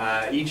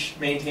 Each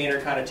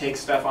maintainer kind of takes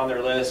stuff on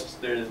their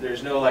list.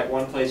 There's no like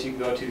one place you can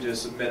go to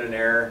submit an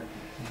error.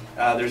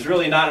 There's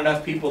really not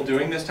enough people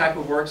doing this type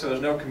of work, so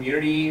there's no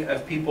community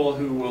of people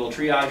who will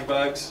triage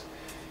bugs.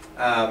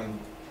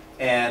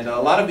 And a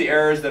lot of the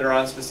errors that are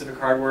on specific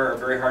hardware are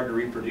very hard to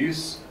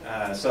reproduce.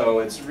 So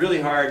it's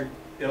really hard.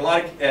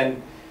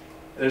 And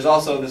there's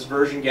also this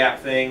version gap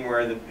thing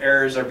where the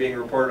errors are being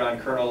reported on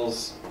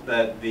kernels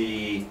that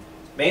the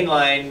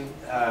mainline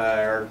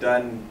are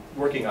done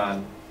working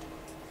on.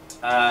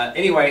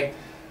 Anyway,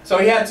 so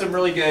he had some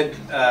really good,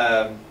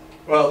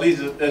 well, at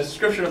least a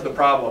description of the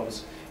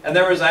problems. And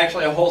there was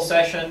actually a whole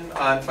session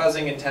on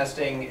fuzzing and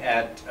testing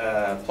at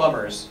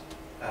Plumbers,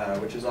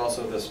 which is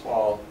also this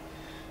fall.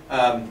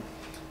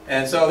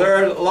 And so there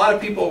are a lot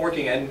of people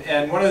working,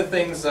 and one of the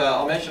things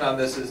I'll mention on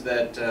this is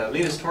that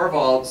Linus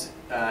Torvalds,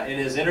 in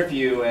his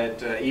interview at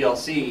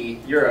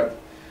ELC Europe,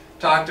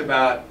 talked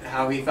about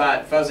how he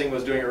thought fuzzing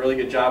was doing a really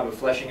good job of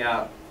fleshing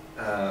out,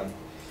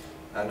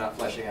 not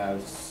fleshing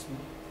out,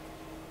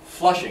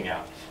 flushing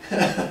out.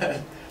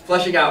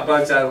 Flushing out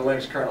bugs out of the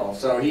Linux kernel.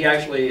 So he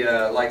actually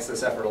likes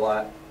this effort a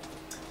lot.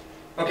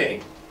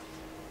 Okay,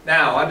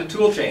 now on to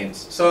tool chains.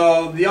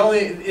 So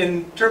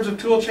in terms of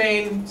tool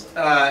chains,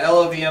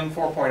 LLVM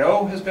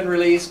 4.0 has been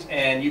released,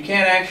 and you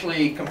can't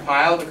actually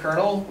compile the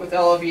kernel with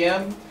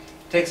LLVM. It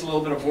takes a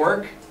little bit of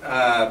work,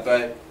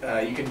 but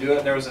you can do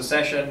it. There was a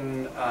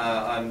session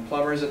on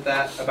Plumbers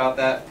about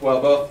that.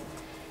 Well, both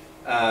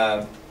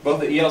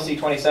at ELC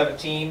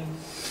 2017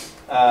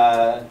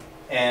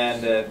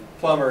 and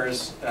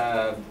Plumbers,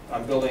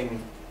 I'm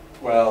building,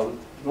 well,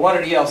 the one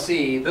at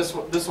ELC,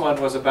 this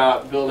one was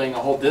about building a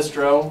whole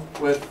distro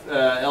with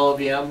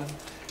LLVM.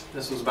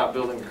 This was about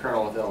building the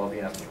kernel with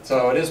LLVM.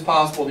 So it is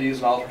possible to use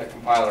an alternate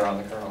compiler on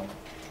the kernel.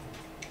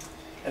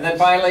 And then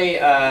finally,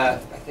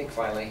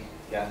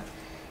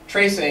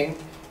 tracing.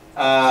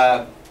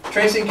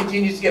 Tracing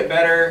continues to get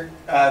better.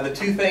 The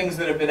two things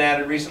that have been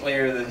added recently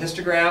are the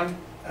histogram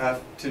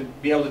to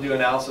be able to do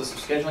analysis of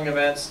scheduling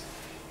events,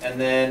 and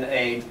then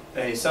a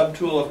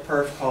subtool of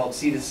perf called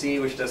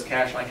C2C, which does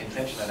cache line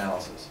contention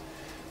analysis.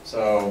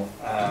 So,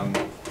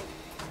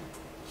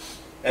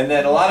 and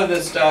then a lot of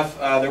this stuff,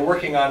 they're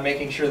working on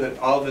making sure that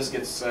all of this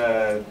gets,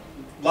 a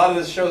lot of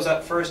this shows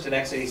up first in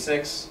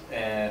x86,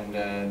 and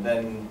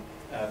then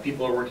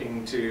people are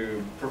working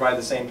to provide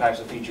the same types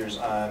of features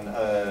on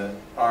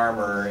ARM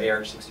or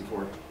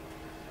ARch64.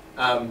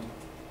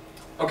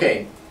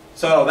 Okay,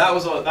 so that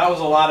was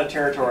a lot of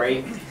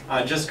territory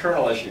on just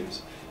kernel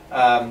issues.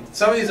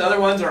 Some of these other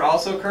ones are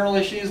also kernel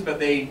issues, but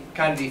they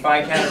kind of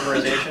defy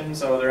categorization,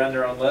 so they're on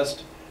their own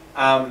list.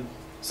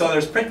 So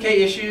there's print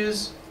K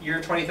issues, year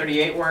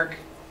 2038 work,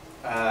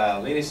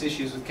 Linux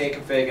issues with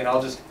kconfig, and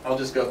I'll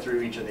just go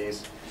through each of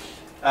these.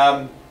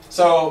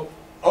 So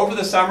over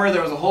the summer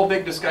there was a whole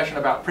big discussion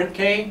about print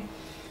K.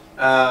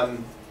 There's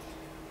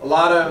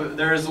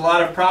a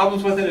lot of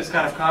problems with it. It's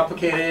kind of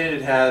complicated.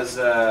 It has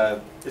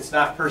it's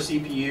not per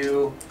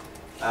CPU.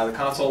 The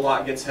console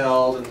lock gets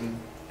held,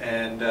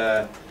 and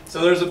so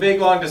there's a big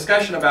long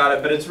discussion about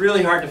it, but it's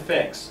really hard to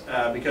fix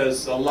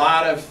because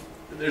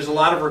there's a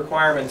lot of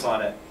requirements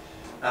on it.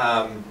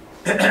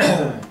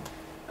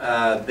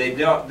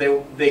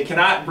 They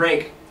cannot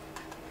break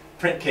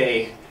print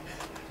K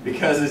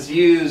because it's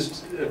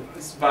used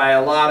by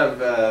a lot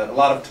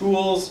of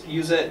tools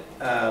use it,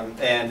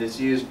 and it's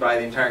used by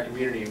the entire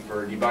community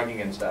for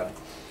debugging and stuff.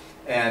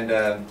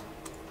 And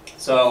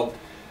so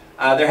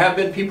there have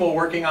been people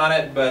working on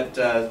it, but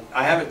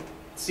I haven't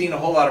seen a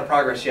whole lot of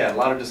progress yet. A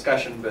lot of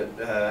discussion, but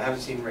I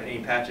haven't seen any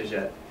patches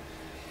yet.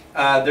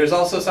 There's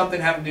also something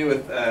having to do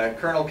with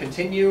kernel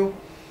continue.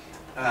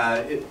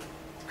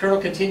 Kernel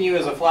continue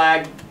is a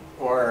flag,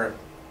 or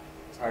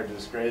it's hard to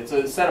describe. It's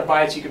a set of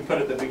bytes you can put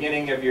at the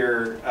beginning of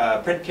your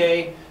print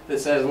K that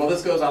says, well,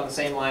 this goes on the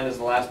same line as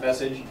the last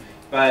message.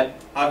 But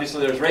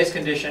obviously there's race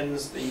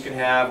conditions that you can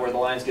have where the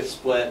lines get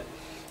split,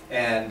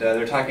 and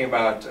they're talking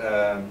about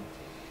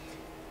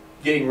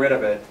getting rid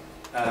of it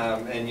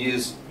and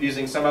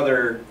using some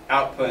other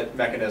output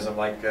mechanism,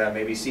 like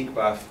maybe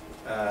seekbuf,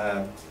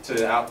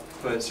 to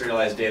output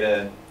serialized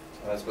data.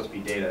 Well, that's supposed to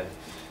be data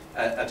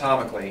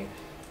atomically.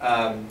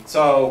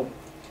 So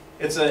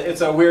it's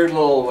a weird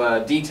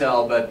little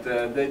detail, but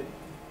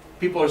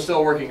people are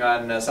still working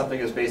on something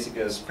as basic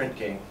as print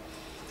K.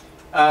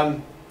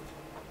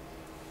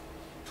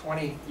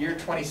 Year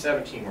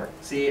 2017 work.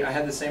 See, I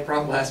had the same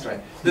problem last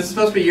time. This is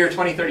supposed to be year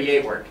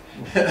 2038 work.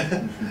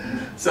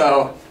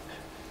 So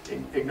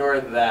ignore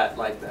that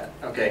like that.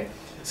 Okay.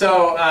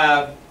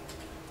 So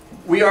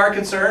we are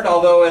concerned,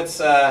 although it's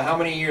how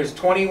many years?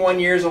 21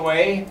 years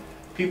away.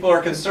 People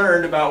are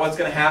concerned about what's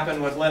going to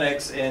happen with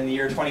Linux in the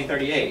year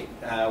 2038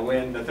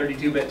 when the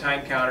 32-bit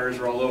time counters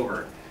roll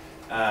over.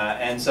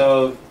 And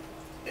so,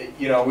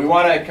 you know, we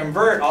want to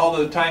convert all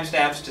the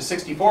timestamps to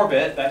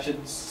 64-bit. That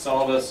should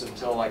solve us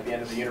until like the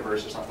end of the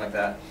universe or something like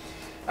that.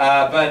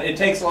 But it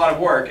takes a lot of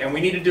work, and we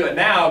need to do it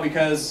now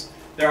because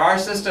there are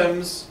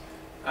systems.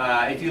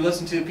 If you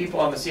listen to people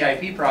on the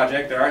CIP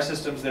project, there are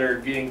systems that are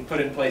being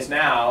put in place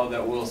now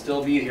that will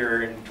still be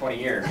here in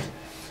 20 years.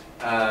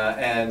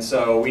 And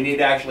so we need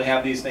to actually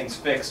have these things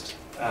fixed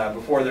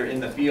before they're in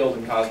the field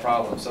and cause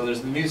problems. So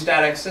there's the new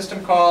static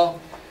system call.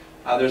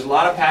 There's a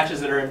lot of patches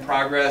that are in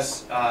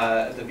progress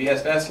at the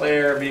VSS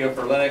layer, Video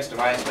for Linux,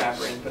 device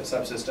mapper, input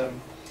subsystem.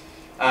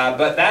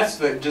 But that's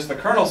just the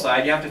kernel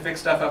side. You have to fix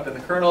stuff up in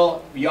the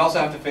kernel. You also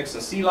have to fix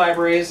the C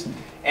libraries,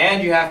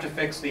 and you have to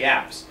fix the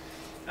apps.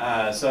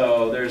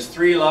 So there's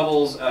 3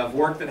 levels of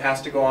work that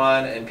has to go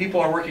on, and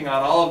people are working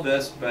on all of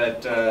this,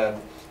 but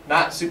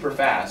not super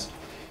fast.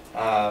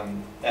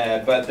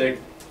 But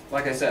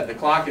like I said, the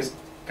clock is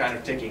kind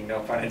of ticking, no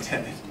pun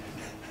intended.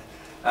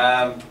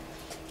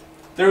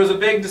 There was a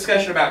big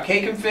discussion about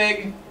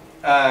kconfig.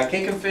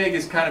 Kconfig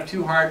is kind of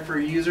too hard for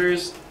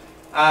users.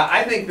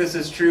 I think this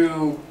is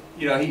true.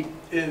 You know,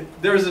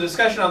 there was a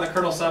discussion on the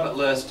kernel summit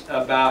list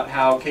about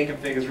how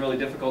kconfig is really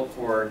difficult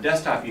for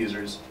desktop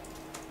users.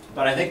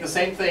 But I think the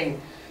same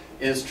thing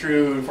is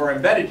true for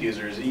embedded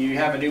users. You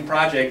have a new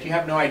project, you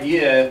have no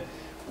idea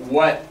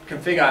what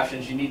config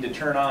options you need to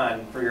turn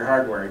on for your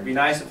hardware. It'd be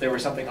nice if there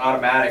was something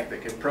automatic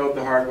that could probe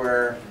the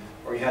hardware,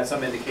 or you had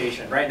some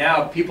indication. Right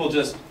now, people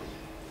just,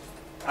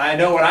 I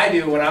know what I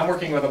do when I'm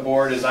working with a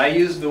board is I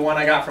use the one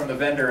I got from the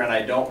vendor and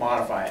I don't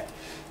modify it.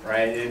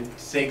 Right? It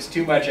takes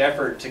too much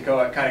effort to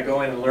kind of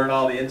go in and learn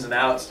all the ins and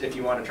outs if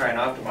you want to try and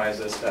optimize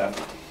this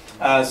stuff.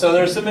 So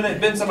there's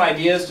been some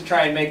ideas to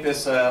try and make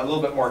this a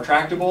little bit more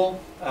tractable,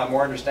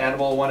 more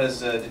understandable. One is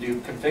to do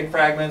config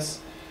fragments,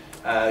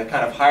 kind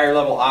of higher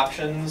level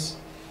options,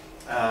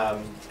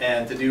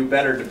 and to do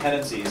better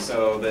dependencies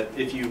so that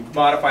if you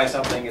modify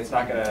something, it's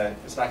not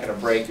gonna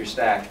break your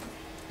stack.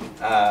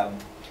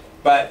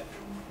 But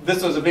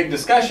this was a big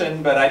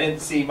discussion, but I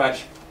didn't see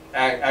much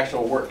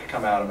actual work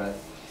come out of it.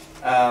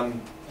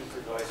 And for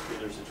device tree,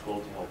 there's a tool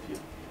to help you.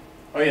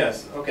 Oh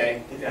yes,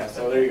 okay, yeah.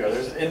 So there you go.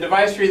 In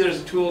device tree,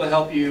 there's a tool to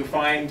help you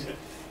find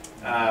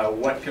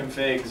what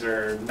configs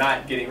are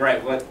not getting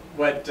right,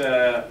 what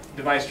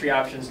device tree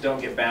options don't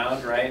get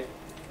bound, right,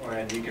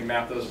 and you can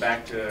map those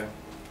back to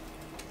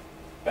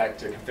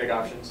config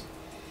options,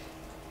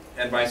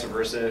 and vice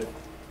versa.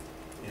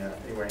 Yeah.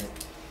 Anyway,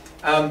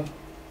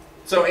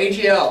 so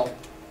AGL,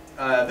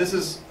 this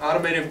is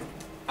automotive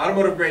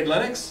grade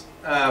Linux.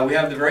 We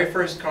have the very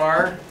first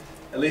car,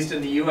 at least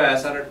in the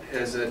U.S.,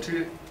 is a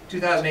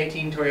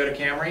 2018 Toyota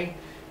Camry.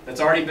 It's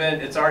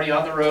already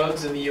on the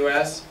roads in the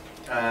U.S.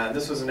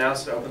 This was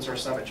announced at Open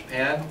Source Summit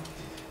Japan,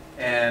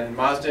 and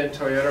Mazda and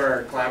Toyota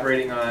are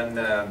collaborating on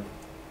a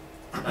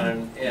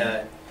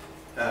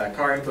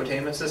car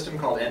infotainment system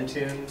called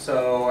Entune.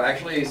 So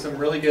actually, some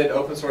really good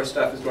open source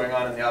stuff is going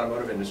on in the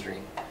automotive industry.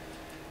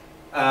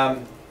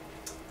 Android,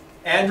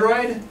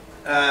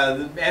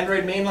 the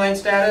Android mainline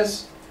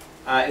status.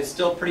 It's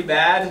still pretty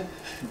bad,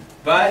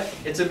 but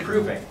it's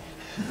improving.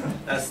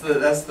 That's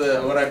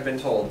what I've been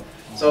told.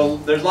 So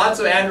there's lots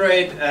of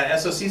Android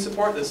SoC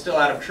support that's still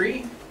out of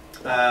tree.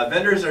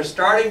 Vendors are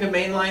starting to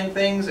mainline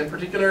things. In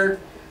particular,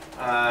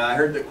 I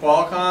heard that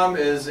Qualcomm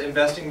is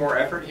investing more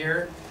effort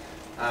here,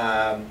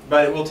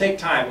 but it will take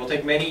time. It will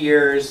take many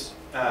years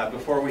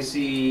before we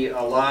see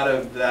a lot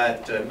of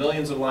that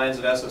millions of lines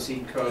of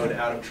SoC code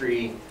out of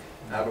tree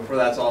before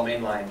that's all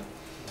mainline.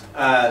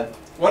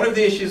 One of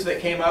the issues that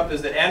came up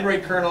is that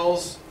Android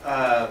kernels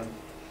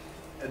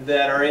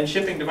that are in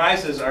shipping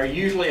devices are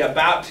usually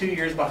about 2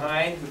 years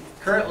behind.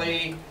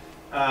 Currently,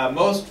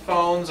 most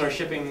phones are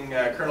shipping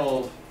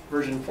kernel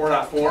version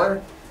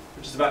 4.4,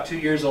 which is about 2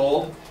 years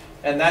old,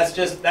 and that's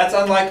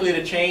unlikely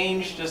to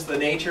change. Just the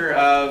nature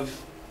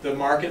of the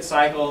market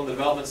cycle and the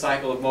development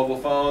cycle of mobile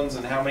phones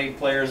and how many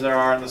players there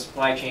are in the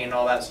supply chain and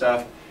all that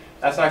stuff.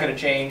 That's not going to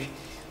change.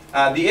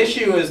 The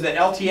issue is that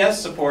LTS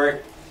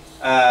support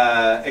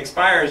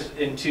expires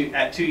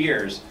at 2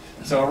 years.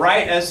 So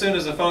right as soon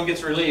as the phone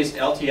gets released,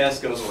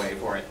 LTS goes away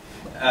for it,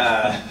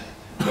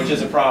 which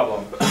is a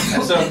problem.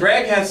 And so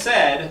Greg has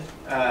said,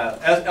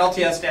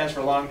 LTS stands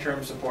for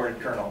long-term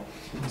supported kernel.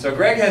 So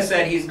Greg has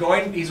said he's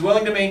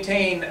willing to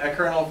maintain a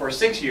kernel for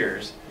 6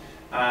 years,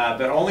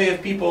 but only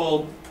if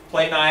people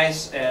play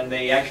nice and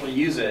they actually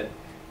use it.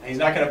 He's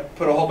not going to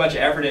put a whole bunch of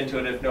effort into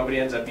it if nobody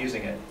ends up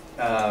using it.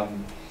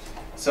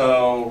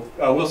 So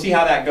we'll see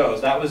how that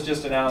goes. That was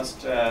just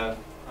announced, I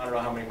don't know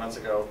how many months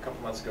ago, a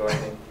couple months ago, I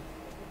think.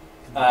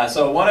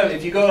 So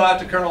if you go out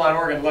to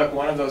kernel.org and look,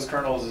 one of those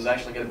kernels is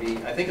actually going to be,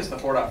 I think it's the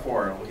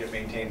 4.4, and will get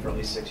maintained for at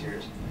least 6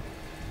 years.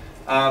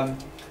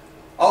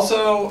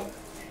 Also,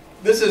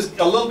 this is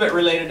a little bit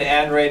related to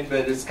Android,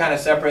 but it's kind of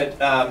separate.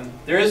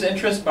 There is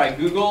interest by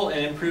Google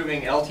in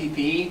improving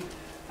LTP.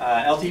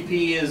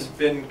 LTP has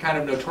been kind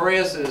of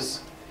notorious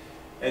as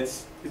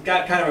it's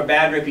got kind of a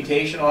bad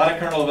reputation. A lot of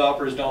kernel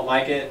developers don't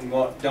like it and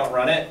don't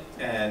run it.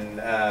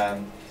 And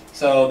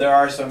so there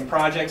are some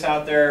projects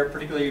out there,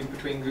 particularly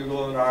between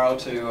Google and Arrow,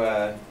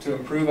 to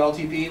improve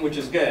LTP, which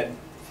is good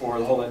for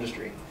the whole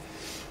industry.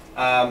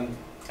 And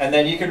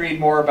then you can read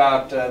more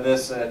about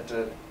this at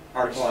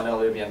article on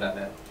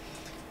LWN.net.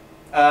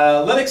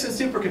 Linux and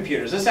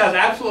supercomputers. This has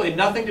absolutely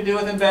nothing to do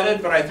with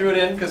embedded, but I threw it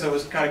in because it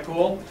was kind of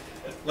cool.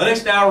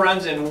 Linux now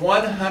runs in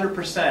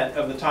 100%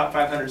 of the top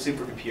 500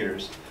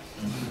 supercomputers.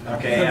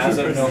 Okay, as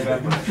of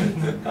November.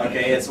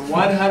 Okay, it's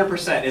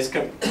 100%.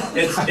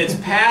 It's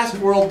past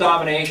world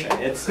domination.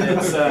 They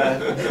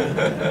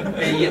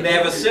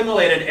have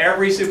assimilated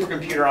every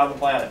supercomputer on the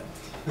planet.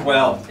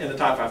 Well, in the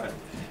top 500.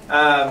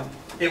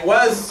 It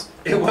was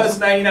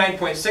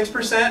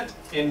 99.6%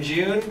 in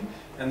June.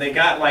 And they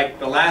got like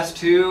the last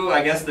two,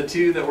 I guess the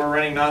two that were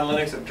running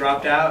non-Linux have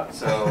dropped out.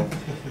 So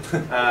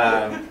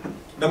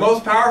the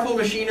most powerful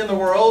machine in the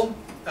world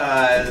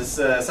is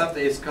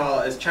something it's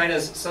called is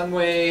China's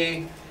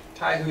Sunway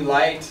Taihu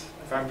Lite,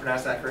 if I'm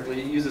pronouncing that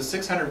correctly. It uses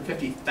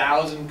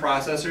 650,000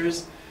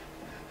 processors,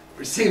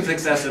 which seems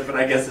excessive, but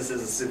I guess this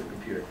is a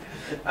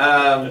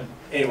supercomputer.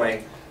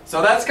 Anyway,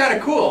 so that's kind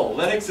of cool.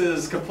 Linux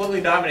is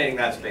completely dominating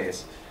that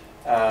space.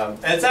 And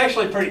it's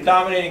actually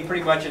dominating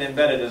pretty much in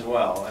embedded as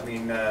well. I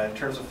mean, in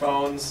terms of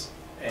phones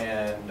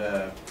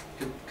and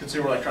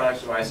consumer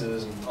electronics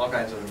devices and all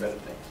kinds of embedded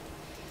things.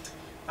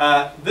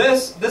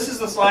 This is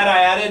the slide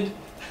I added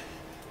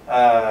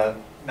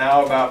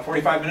now about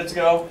 45 minutes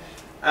ago.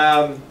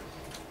 So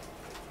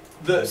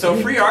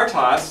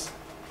FreeRTOS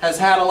has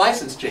had a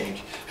license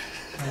change.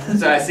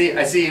 So I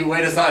see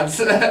Wade-san's.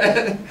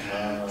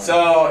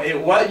 So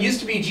it used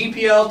to be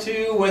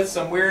GPL2 with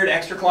some weird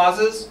extra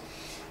clauses.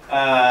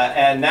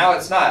 And now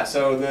it's not.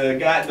 So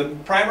the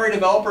primary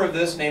developer of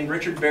this, named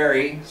Richard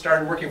Berry,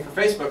 started working for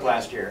Facebook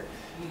last year.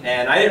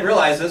 And I didn't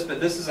realize this, but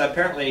this is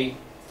apparently...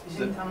 Is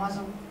it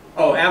Amazon?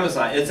 Oh,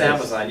 Amazon. It's yes.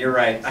 Amazon. You're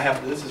right.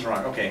 This is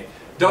wrong. Okay.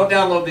 Don't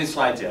download these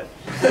slides yet.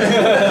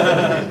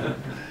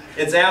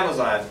 It's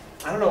Amazon.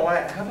 I don't know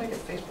why. How did I get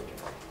Facebook in?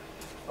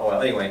 Oh,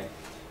 well, anyway.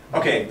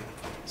 Okay.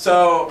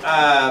 So,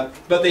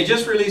 but they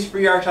just released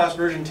FreeRTOS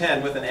version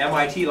 10 with an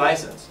MIT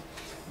license.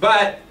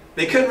 But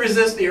they couldn't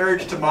resist the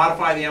urge to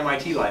modify the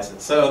MIT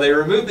license. So they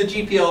removed the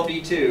GPL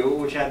v2,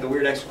 which had the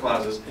weird extra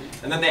clauses,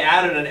 and then they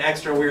added an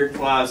extra weird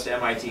clause to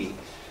MIT.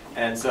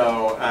 And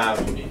so,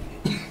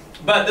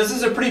 but this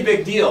is a pretty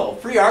big deal.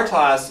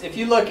 FreeRTOS, if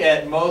you look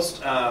at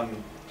most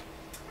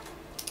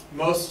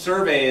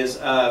surveys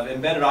of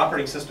embedded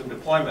operating system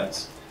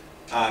deployments,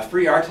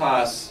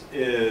 FreeRTOS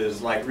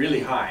is like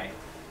really high.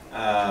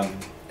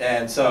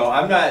 And so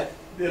I'm not,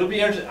 it'll be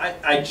interesting.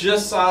 I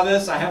just saw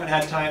this. I haven't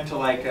had time to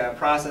like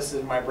process it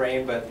in my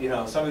brain, but you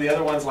know, some of the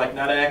other ones like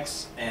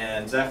NutX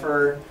and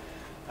Zephyr,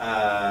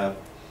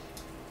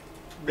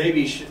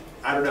 maybe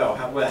I don't know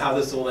how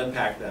this will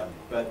impact them,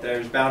 but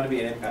there's bound to be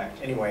an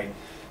impact anyway.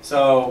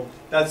 So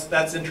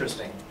that's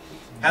interesting.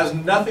 Has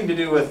nothing to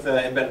do with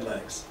embedded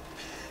Linux,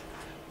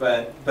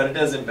 but it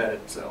does embed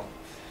it. So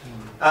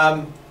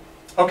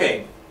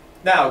okay,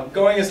 now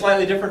going a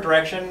slightly different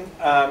direction.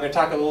 I'm going to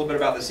talk a little bit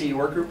about the CE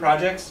workgroup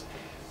projects.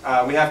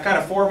 We have kind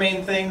of four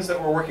main things that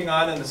we're working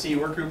on in the CE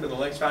workgroup and the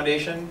Linux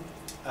Foundation,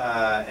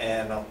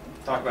 and I'll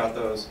talk about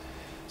those.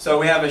 So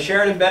we have a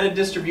shared embedded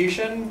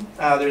distribution.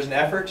 There's an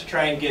effort to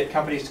try and get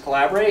companies to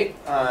collaborate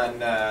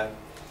on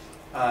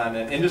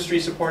an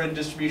industry-supported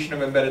distribution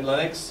of embedded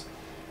Linux.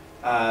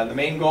 The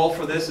main goal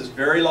for this is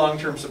very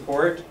long-term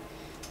support,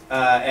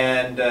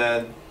 and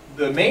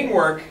the main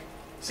work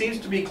seems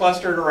to be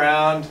clustered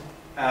around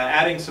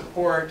adding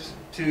support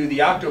to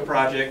the Octo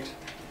project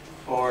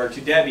or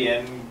to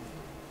Debian,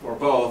 or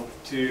both,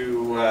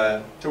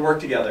 to work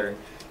together.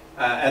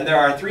 And there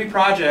are three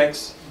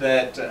projects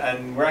that,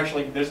 and we're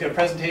actually, there's a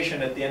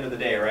presentation at the end of the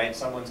day, right?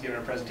 Someone's giving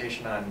a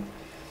presentation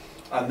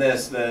on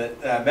this. The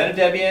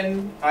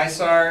MetaDebian,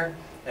 ISAR,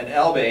 and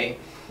Elbe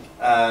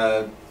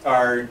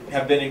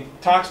have been in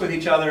talks with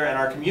each other and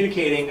are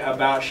communicating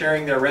about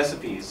sharing their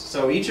recipes.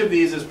 So each of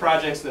these is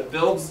projects that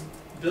builds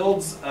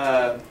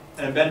an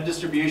embedded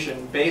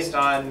distribution based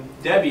on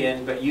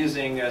Debian, but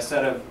using a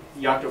set of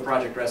Yocto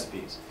project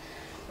recipes.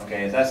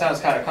 Okay, that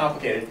sounds kind of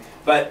complicated,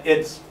 but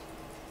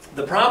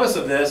the promise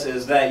of this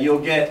is that you'll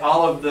get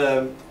all of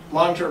the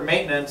long-term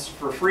maintenance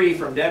for free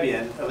from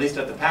Debian, at least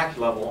at the package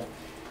level,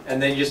 and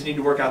then you just need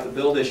to work out the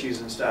build issues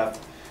and stuff.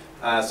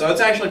 So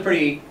it's actually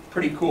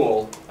pretty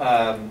cool.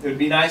 It would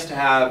be nice to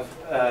have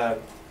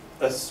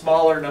a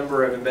smaller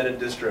number of embedded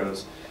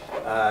distros.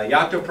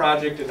 Yocto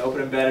project and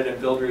Open Embedded and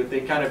Buildroot,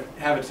 they kind of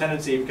have a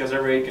tendency, because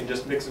everybody can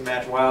just mix and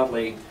match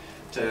wildly,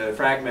 to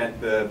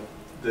fragment the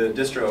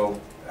distro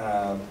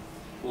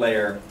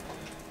layer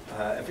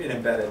in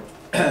embedded.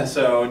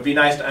 So it'd be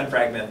nice to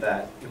unfragment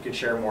that. We could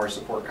share more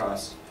support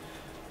costs.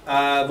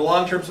 The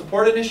long-term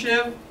support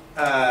initiative.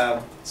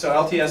 So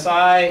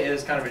LTSI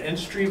is kind of an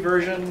industry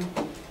version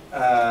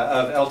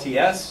of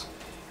LTS.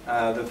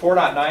 The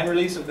 4.9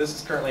 release of this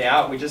is currently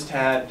out. We just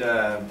had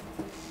the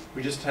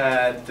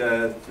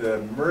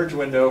merge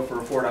window for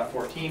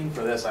 4.14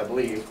 for this, I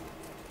believe.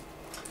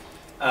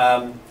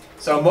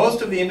 So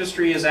most of the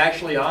industry is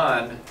actually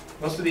on.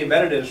 Most of the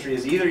embedded industry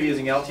is either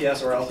using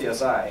LTS or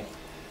LTSI,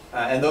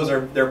 and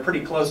they're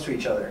pretty close to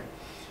each other.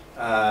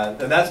 And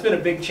that's been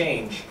a big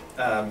change.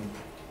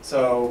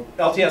 So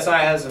LTSI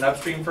has an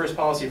upstream first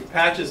policy for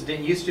patches. It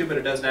didn't used to, but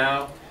it does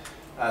now.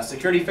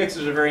 Security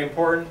fixes are very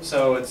important,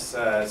 so it's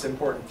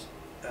important.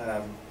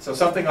 So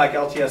something like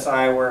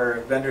LTSI,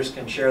 where vendors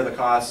can share the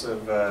costs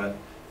of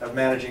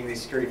managing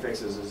these security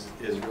fixes,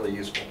 is really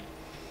useful.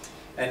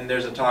 And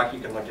there's a talk you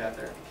can look at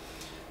there.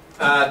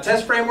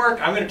 Test framework,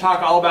 I'm going to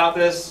talk all about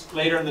this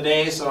later in the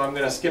day, so I'm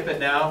going to skip it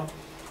now.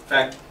 In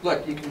fact,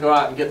 look, you can go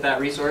out and get that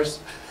resource.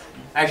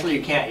 Actually,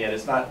 you can't yet.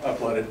 It's not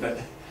uploaded,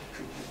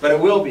 but it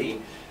will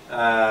be.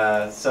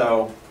 I'll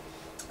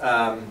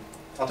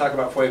talk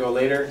about Fuego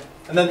later.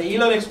 And then the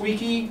eLinux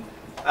Wiki,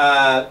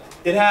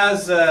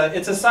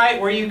 it's a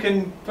site where you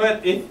can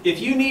put, if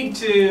you need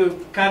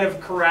to kind of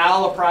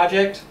corral a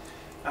project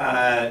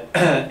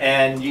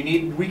and you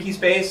need wiki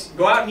space,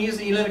 go out and use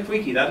the eLinux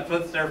Wiki. That's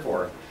what it's there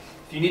for.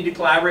 If you need to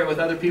collaborate with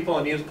other people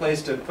and use a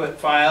place to put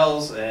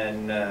files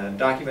and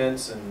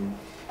documents and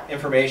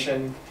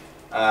information,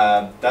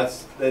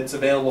 it's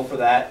available for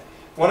that.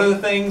 One of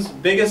the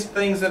biggest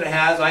things that it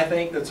has, I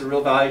think, that's a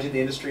real value to the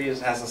industry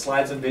is it has the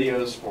slides and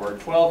videos for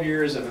 12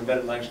 years of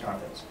Embedded Linux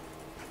Conference.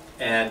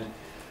 And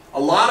a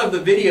lot of the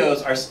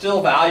videos are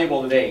still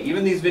valuable today.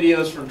 Even these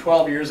videos from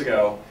 12 years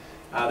ago,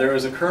 there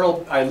was a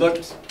kernel, I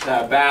looked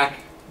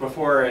back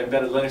before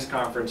Embedded Linux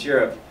Conference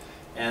Europe,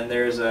 and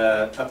there's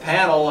a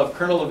panel of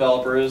kernel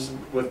developers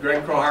with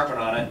Greg Kroll-Hartman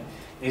on it.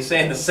 He's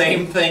saying the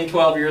same thing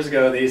 12 years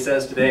ago that he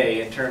says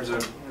today in terms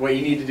of what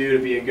you need to do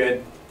to be a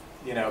good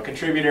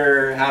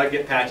contributor, how to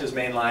get patches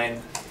mainline.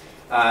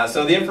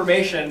 So the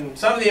information,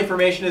 some of the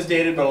information is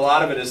dated, but a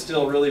lot of it is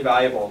still really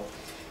valuable.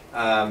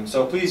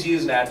 So please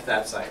use and add to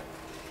that site.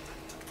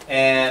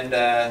 And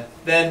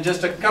then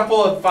just a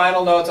couple of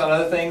final notes on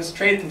other things.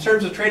 In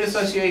terms of trade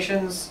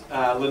associations,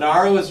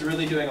 Linaro is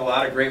really doing a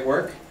lot of great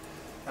work.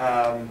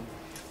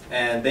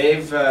 And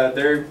they've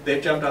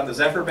jumped on the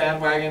Zephyr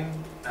bandwagon,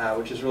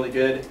 which is really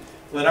good.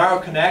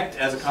 Linaro Connect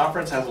as a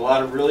conference has a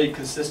lot of really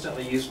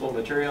consistently useful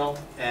material,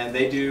 and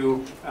they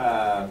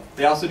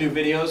also do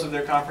videos of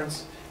their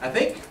conference. I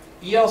think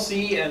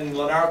ELC and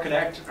Linaro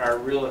Connect are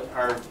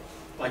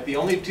like the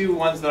only two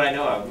ones that I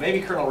know of,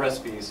 maybe Kernel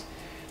Recipes,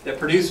 that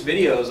produce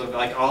videos of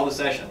like all the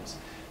sessions.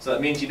 So that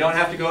means you don't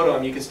have to go to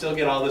them, you can still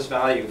get all this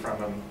value from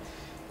them,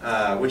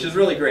 which is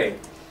really great.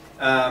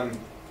 And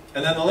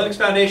then the Linux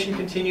Foundation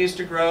continues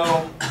to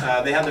grow.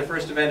 They had their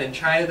first event in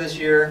China this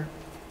year.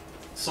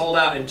 Sold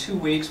out in 2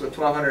 weeks with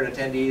 1,200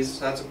 attendees,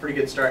 so that's a pretty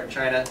good start in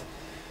China.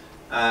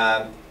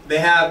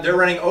 They're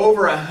running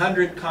over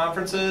 100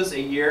 conferences a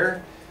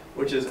year,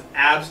 which is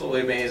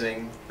absolutely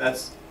amazing.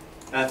 That's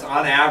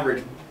on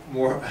average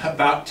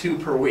about 2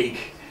 per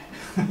week.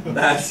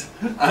 That's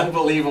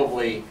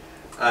unbelievably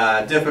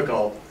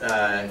difficult.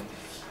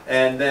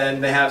 And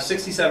then they have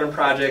 67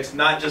 projects,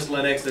 not just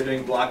Linux. They're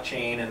doing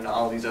blockchain and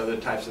all these other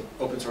types of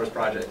open source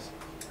projects.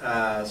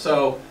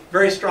 So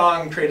very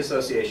strong trade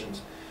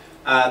associations.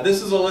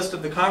 This is a list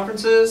of the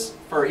conferences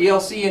for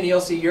ELC and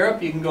ELC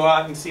Europe. You can go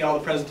out and see all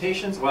the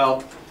presentations.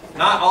 Well,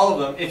 not all of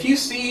them. If you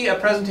see a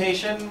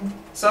presentation,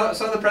 some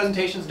of the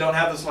presentations don't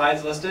have the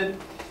slides listed.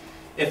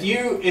 If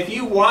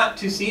you want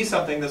to see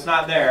something that's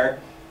not there,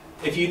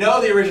 if you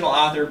know the original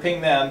author, ping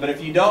them. But if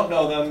you don't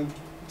know them,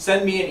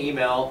 send me an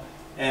email,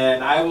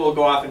 and I will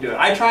go off and do it.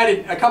 I tried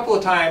it a couple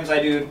of times.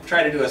 I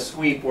try to do a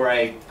sweep where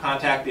I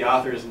contact the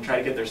authors and try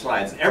to get their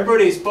slides.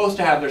 Everybody's supposed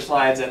to have their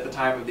slides at the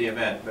time of the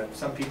event, but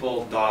some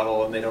people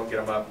dawdle and they don't get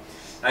them up.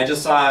 I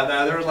just saw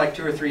there was like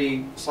 2 or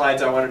 3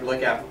 slides I wanted to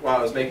look at while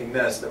I was making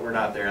this that were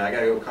not there. I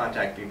got to go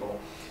contact people.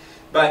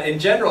 But in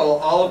general,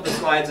 all of the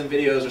slides and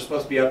videos are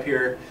supposed to be up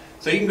here.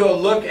 So you can go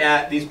look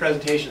at these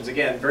presentations.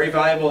 Again, very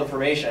valuable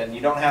information.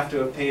 You don't have to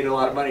have paid a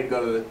lot of money to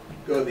go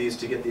to these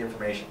to get the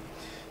information.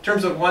 In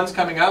terms of ones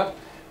coming up,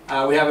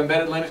 we have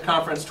Embedded Linux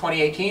Conference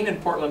 2018 in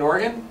Portland,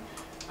 Oregon.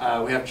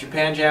 We have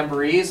Japan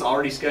Jamborees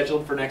already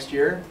scheduled for next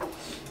year.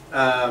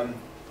 And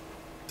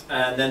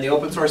then the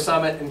Open Source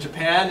Summit in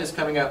Japan is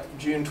coming up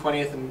June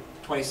 20th and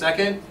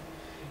 22nd.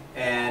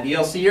 And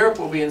ELC Europe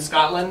will be in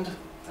Scotland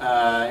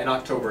in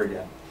October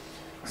again.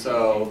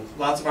 So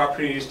lots of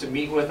opportunities to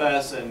meet with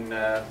us and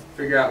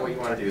figure out what you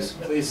want to do. So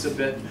please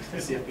submit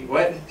CFP.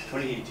 What?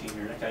 2018,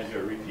 you're not going to do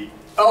a repeat.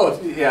 Oh,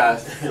 yeah,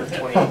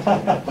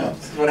 2018.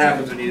 This is what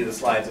happens when you do the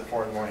slides at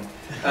 4 in the morning.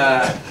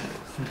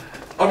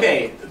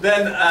 Okay,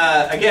 then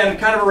again,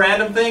 kind of a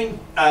random thing,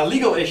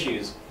 legal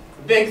issues.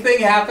 Big thing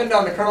happened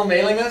on the kernel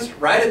mailing list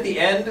right at the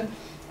end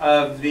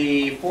of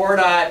the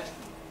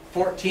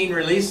 4.14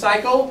 release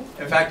cycle.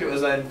 In fact, it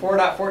was in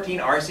 4.14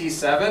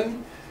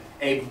 RC7.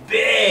 A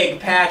big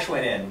patch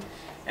went in,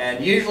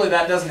 and usually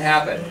that doesn't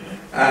happen.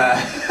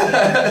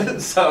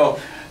 So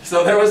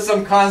there was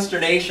some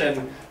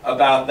consternation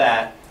about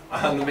that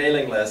on the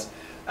mailing list.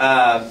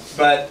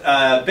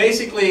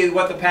 Basically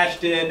what the patch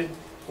did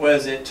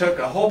was it took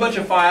a whole bunch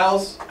of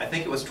files, I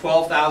think it was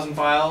 12,000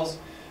 files,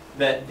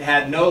 that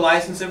had no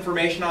license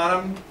information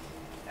on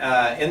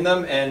them, in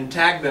them, and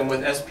tagged them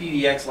with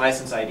SPDX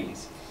license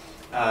IDs.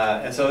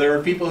 And so there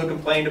were people who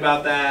complained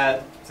about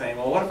that, saying,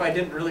 well, what if I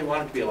didn't really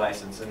want it to be a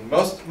license? And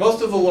most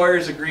of the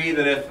lawyers agree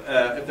that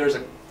if there's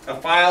a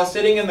file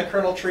sitting in the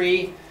kernel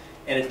tree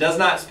and it does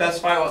not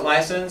specify what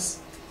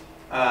license,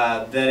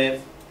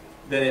 then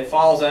it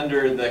falls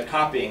under the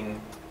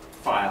copying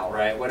file,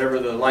 right? Whatever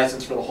the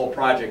license for the whole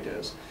project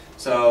is.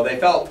 So they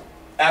felt,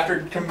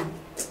 after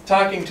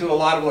talking to a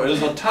lot of lawyers,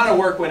 there's a ton of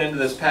work went into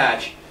this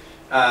patch,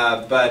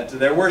 but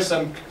there were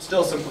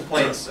still some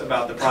complaints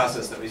about the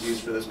process that was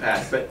used for this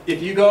patch. But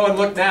if you go and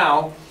look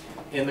now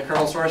in the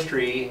kernel source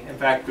tree, in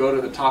fact, go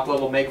to the top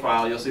level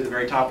makefile, you'll see the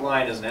very top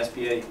line is an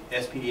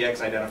SPDX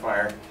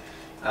identifier.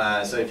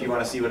 So if you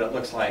want to see what it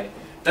looks like.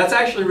 That's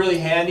actually really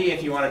handy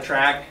if you want to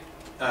track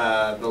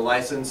the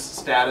license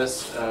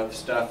status of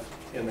stuff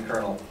in the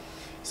kernel.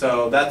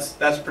 So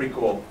that's pretty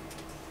cool.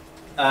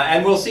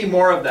 And we'll see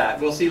more of that.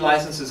 We'll see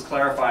licenses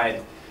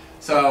clarified.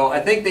 So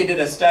I think they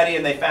did a study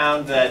and they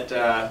found that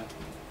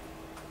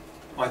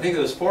I think it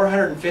was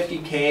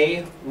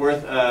 450K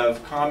worth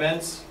of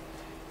comments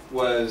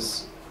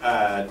was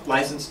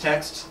licensed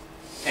text,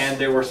 and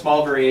there were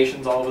small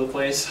variations all over the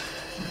place.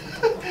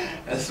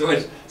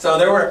 So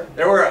there were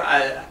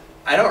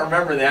I don't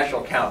remember the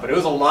actual count, but it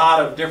was a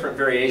lot of different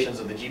variations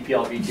of the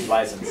GPL v2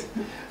 license.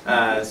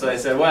 So I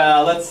said,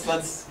 well,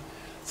 let's.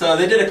 So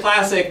they did a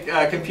classic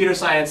computer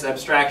science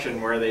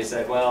abstraction where they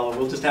said, well,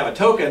 we'll just have a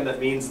token that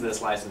means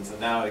this license, and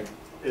now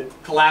it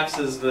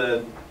collapses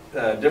the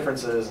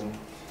differences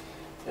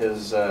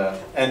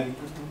and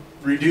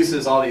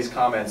reduces all these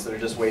comments that are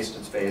just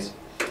wasted space,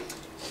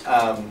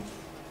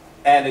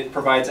 and it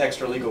provides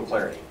extra legal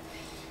clarity.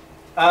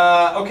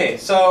 Okay,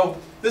 so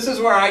this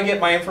is where I get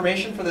my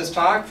information for this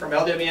talk, from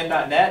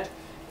lwn.net.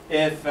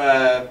 If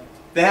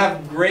they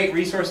have great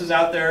resources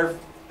out there.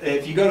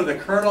 If you go to the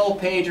kernel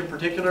page in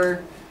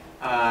particular,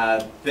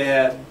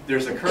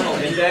 there's a kernel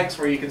index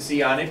where you can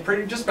see on it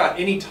just about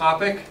any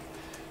topic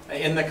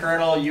in the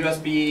kernel,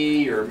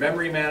 USB or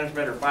memory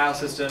management or file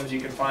systems. You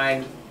can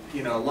find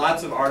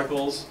lots of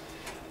articles.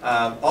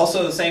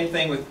 Also the same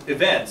thing with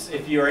events.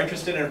 If you are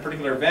interested in a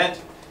particular event,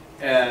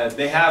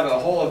 they have a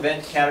whole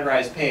event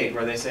categorized page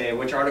where they say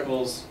which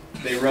articles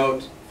they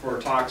wrote for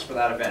talks for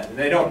that event. And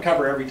they don't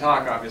cover every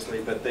talk,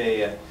 obviously, but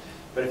they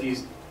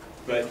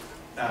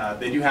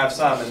do have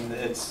some, and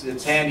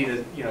it's handy to,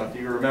 if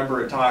you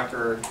remember a talk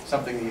or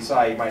something that you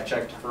saw, you might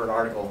check for an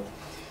article.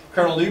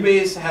 Kernel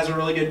Newbase has a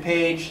really good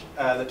page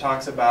that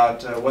talks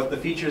about what the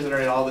features that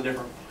are in all the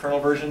different kernel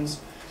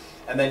versions.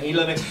 And then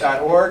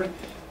elinux.org,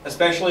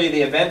 especially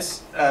the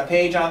events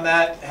page on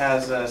that,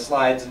 has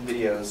slides and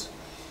videos.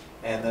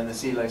 And then the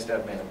C-Linux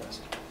dev mailing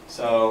list.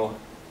 So,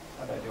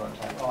 how did I do on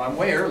time? Oh, I'm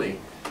way early.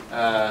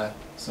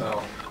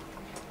 So,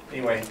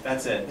 anyway,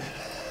 that's it.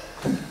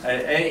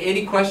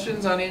 Any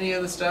questions on any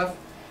of the stuff?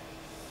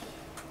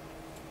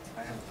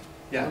 I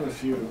have a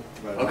few,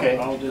 but okay.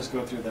 I'll just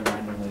go through them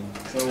randomly.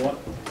 So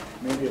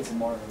maybe it's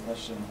more of a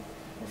question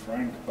for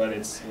Frank, but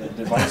it's the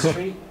device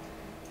tree.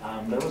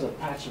 There was a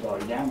patch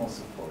about YAML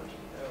support.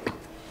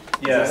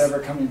 Yes. Is that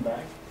ever coming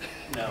back?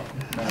 No.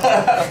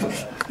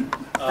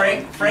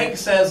 Frank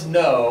says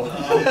no.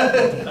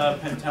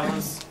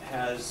 Pantelis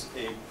has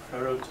a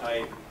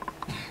prototype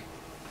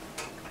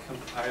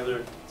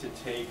compiler to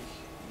take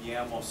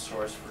YAML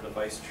source for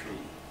device tree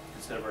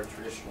instead of our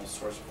traditional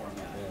source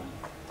format.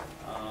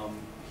 Yeah.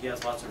 He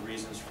has lots of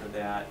reasons for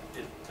that.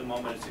 At the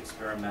moment it's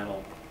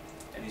experimental,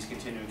 and he's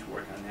continuing to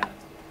work on that.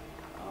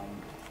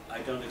 I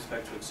don't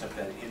expect to accept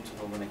that into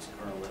the Linux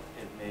kernel.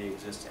 It may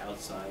exist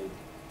outside.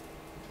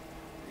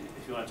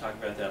 If you want to talk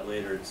about that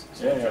later, it's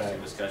an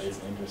interesting discussion. It's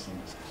an interesting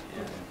discussion.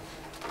 Yeah. Okay.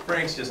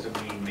 Frank's just a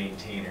mean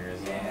maintainer,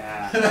 isn't he?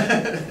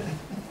 Yeah.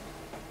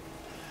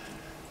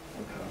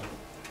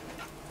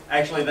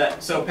 Actually,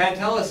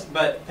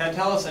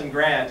 Pantelis and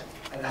Grant,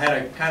 I had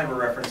a kind of a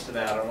reference to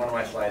that on one of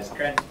my slides.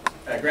 Grant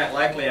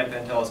Likely and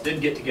Pantelis did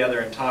get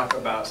together and talk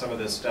about some of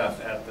this stuff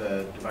at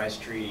the device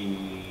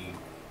tree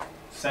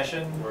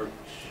session?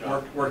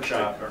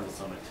 Workshop. Kernel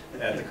Summit.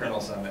 At the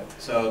Kernel Summit.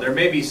 So there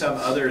may be some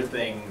other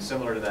thing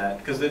similar to that,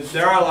 because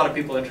there are a lot of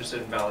people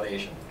interested in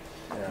validation.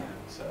 Yeah.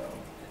 So.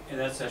 And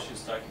that session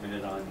is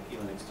documented on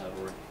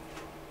elinux.org.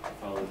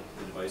 Follow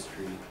the device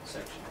tree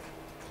section.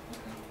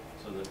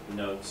 So the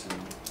notes and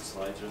the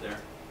slides are there.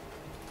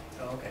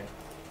 Oh, okay.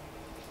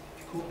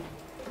 Cool.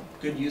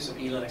 Good use of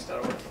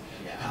elinux.org.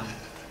 Yeah.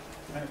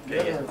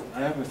 I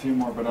have a few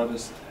more, but I'll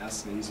just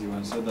ask the easy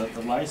one. So the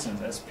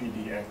license,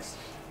 SPDX,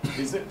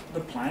 is it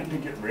the plan to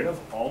get rid of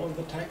all of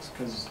the text?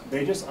 Because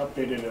they just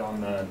updated it on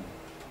the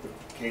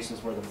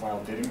cases where the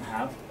file didn't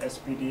have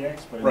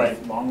SPDX, but in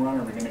the long run,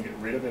 are we going to get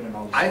rid of it and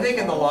all? I think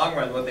in the long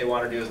run, what they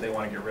want to do is they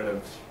want to get rid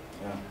of.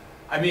 Yeah.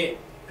 I mean,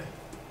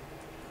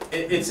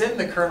 it's in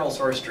the kernel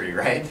source tree,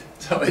 right?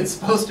 So it's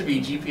supposed to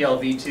be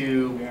GPL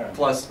v2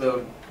 plus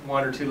the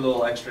one or two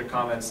little extra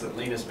comments that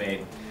Linus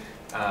made.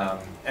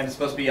 And it's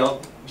supposed to be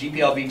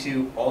GPL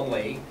v2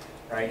 only,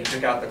 right? He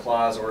took out the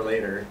clause or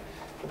later.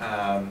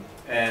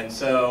 And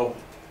so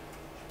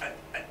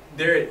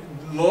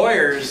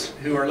lawyers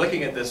who are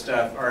looking at this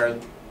stuff are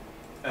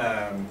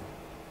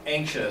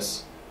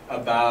anxious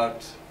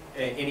about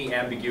any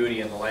ambiguity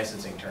in the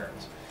licensing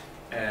terms.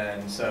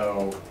 And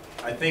so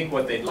I think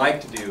what they'd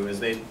like to do is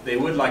they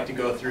would like to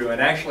go through,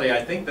 and actually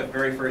I think the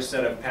very first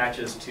set of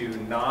patches to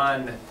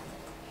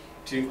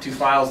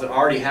files that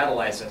already had a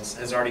license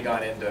has already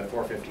gone into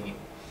 4.15.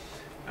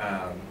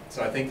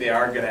 So I think they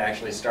are going to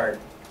actually start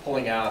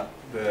pulling out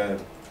the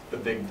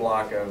big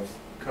block of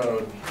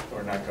code,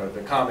 or not code,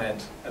 the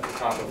comment at the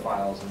top of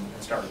files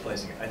and start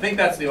replacing it. I think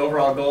that's the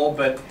overall goal,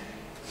 but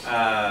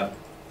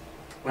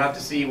we'll have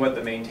to see what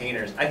the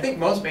maintainers. I think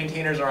most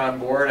maintainers are on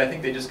board. I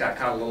think they just got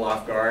caught a little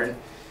off guard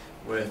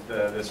with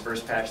this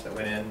first patch that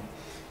went in.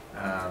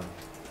 And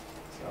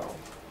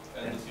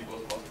the C++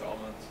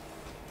 comments.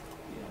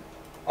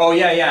 Oh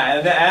yeah,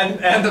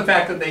 and the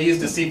fact that they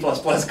used a C++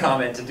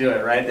 comment to do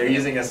it, right? They're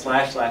using a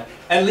 //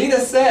 And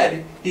Linus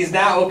said he's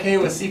now okay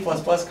with C++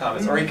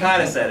 comments, or he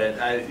kind of said it.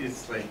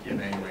 It's like,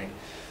 anyway.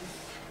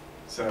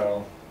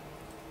 So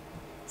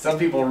some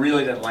people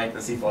really didn't like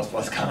the C++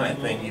 comment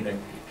thing either.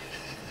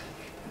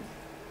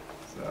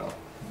 So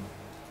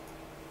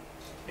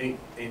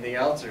anything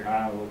else, or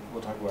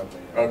we'll talk about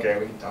that. okay,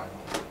 we can talk.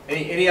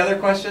 Any other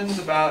questions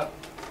about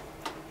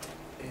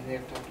anything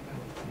I've talked about?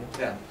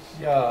 Yeah.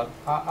 Yeah,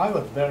 I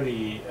was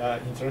very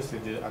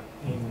interested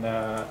in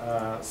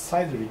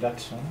size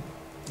reduction.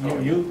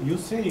 You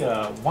say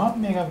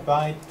 1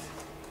 megabyte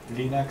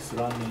Linux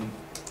running.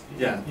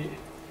 Yeah.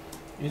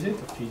 Is it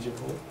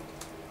feasible?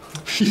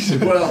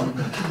 Well,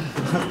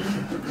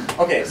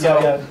 okay,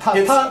 so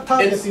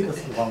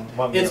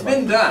it's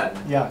been done,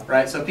 yeah,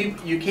 right? So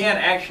you can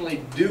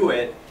actually do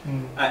it,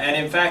 and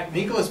in fact,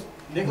 Nicholas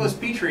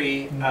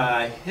Petrie,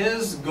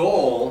 his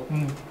goal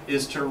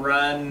is to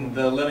run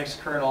the Linux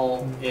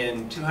kernel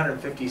in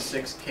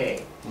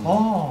 256K.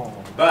 Oh,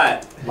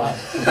 but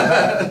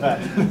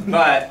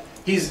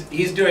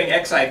he's doing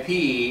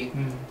XIP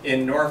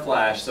in NOR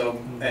flash, so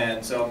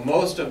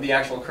most of the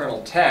actual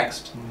kernel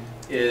text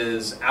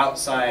is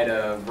outside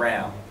of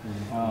RAM,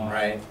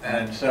 right?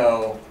 And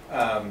so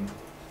I'm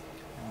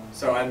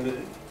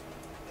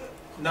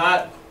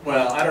not,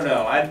 well, I don't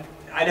know. I'd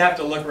have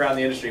to look around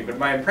the industry, but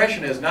my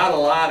impression is not a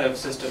lot of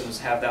systems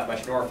have that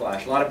much NOR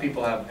flash. A lot of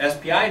people have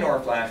SPI NOR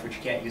flash, which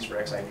you can't use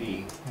for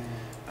XIP.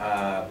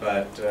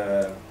 Well,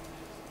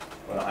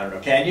 I don't know.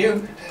 Can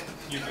you?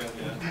 You can,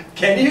 yeah.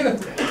 Can you?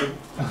 With the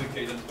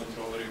cadence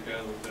controller you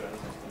can, with the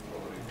resonance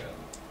controller you can.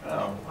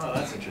 Oh,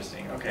 that's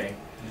interesting. Okay.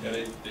 Yeah,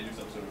 they do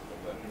some sort of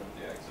conversion of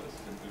the access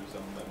into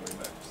some memory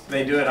maps.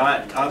 They do it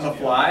on the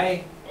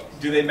fly?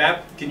 Do they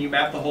map? Can you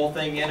map the whole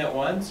thing in at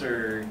once,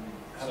 or?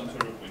 Some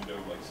sort of window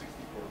like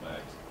 64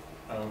 max.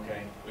 Oh,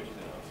 okay. Which is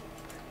enough.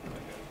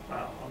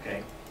 Wow.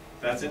 Okay.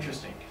 That's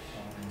interesting.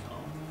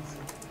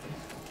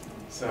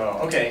 So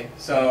okay.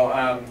 So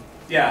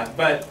yeah,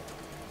 but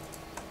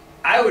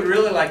I would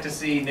really like to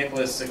see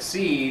Nicholas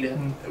succeed,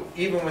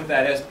 even with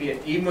that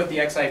even with the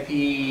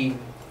XIP,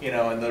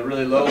 and the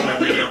really low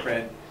memory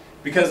footprint,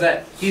 because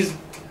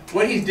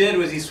what he did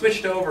was he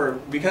switched over,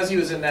 because he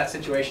was in that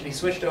situation, he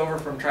switched over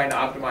from trying to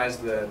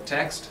optimize the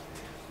text,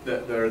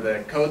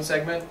 the code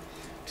segment,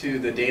 to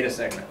the data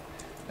segment.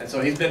 And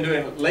so he's been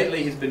doing a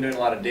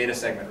lot of data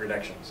segment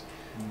reductions.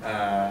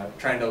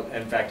 Trying to,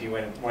 in fact,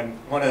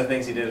 one of the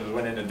things he did was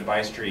went into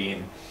device tree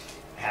and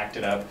hacked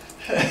it up.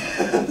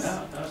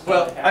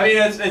 Well, I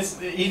mean,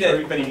 he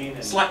did, but he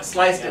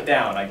sliced it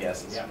down, I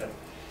guess. Yeah.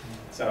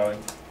 So,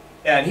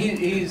 and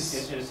he's.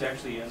 It's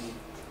actually in.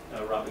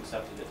 Rob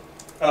accepted it.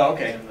 Oh,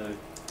 okay.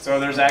 So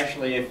there's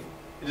actually,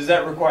 does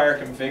that require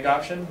a config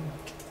option?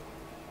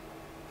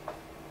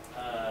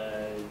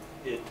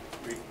 It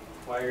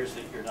requires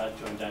that you're not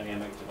doing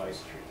dynamic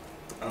device tree.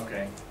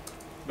 Okay.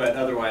 But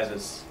otherwise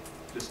it's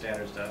just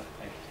standard stuff.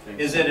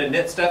 Is So. it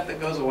init stuff that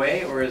goes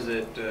away, or is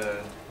it?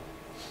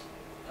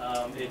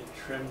 It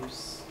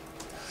trims.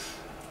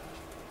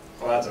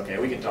 Well, that's okay.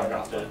 We can talk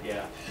off.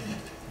 Yeah.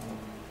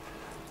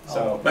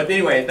 So, but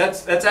anyway,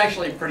 that's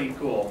actually pretty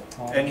cool,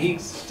 and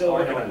he's still All I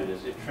working know on what it it.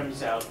 is. It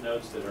trims out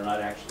nodes that are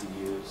not actually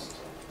used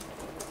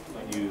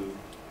when you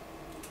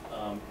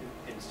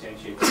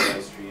instantiate the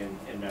device tree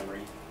in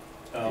memory.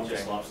 Oh, It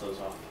just okay. lops those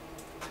off.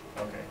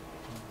 Okay.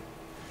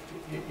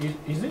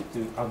 Is it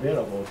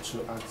available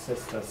to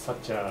access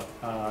such a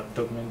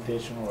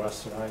documentation or a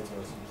slide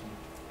or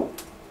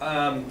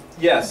something?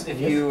 Yes, if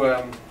you.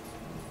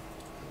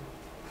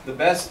 The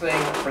best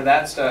thing for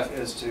that stuff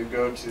is to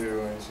go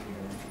to. Let me see here.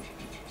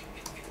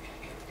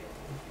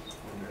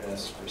 Under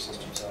S for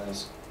system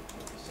size.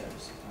 Let's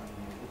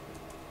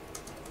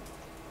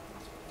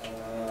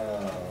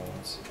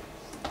see.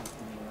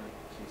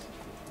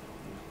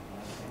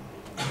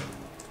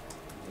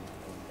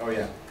 Oh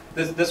yeah,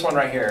 this one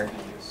right here.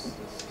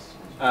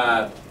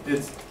 That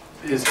is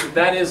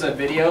a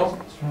video.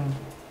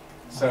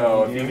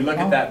 So if you look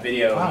at that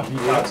video, he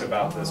talks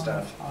about this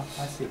stuff.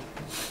 I see.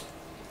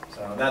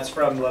 So that's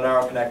from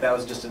Linaro Connect. That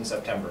was just in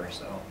September.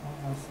 So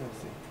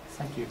see.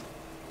 Thank you.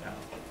 Yeah.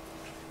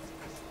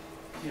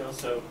 He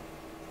also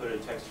put a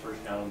text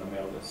version out on the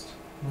mail list.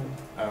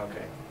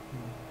 Okay.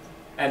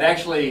 And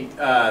actually,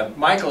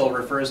 Michael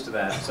refers to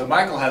that. So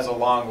Michael has a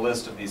long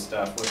list of these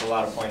stuff with a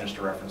lot of pointers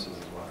to references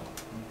as well.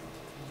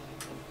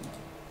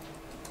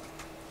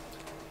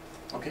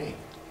 Okay.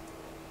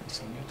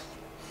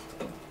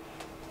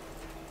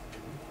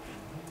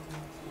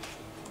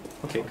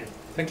 Okay. Okay.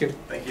 Thank you.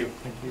 Thank you.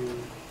 Thank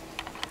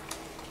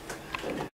you.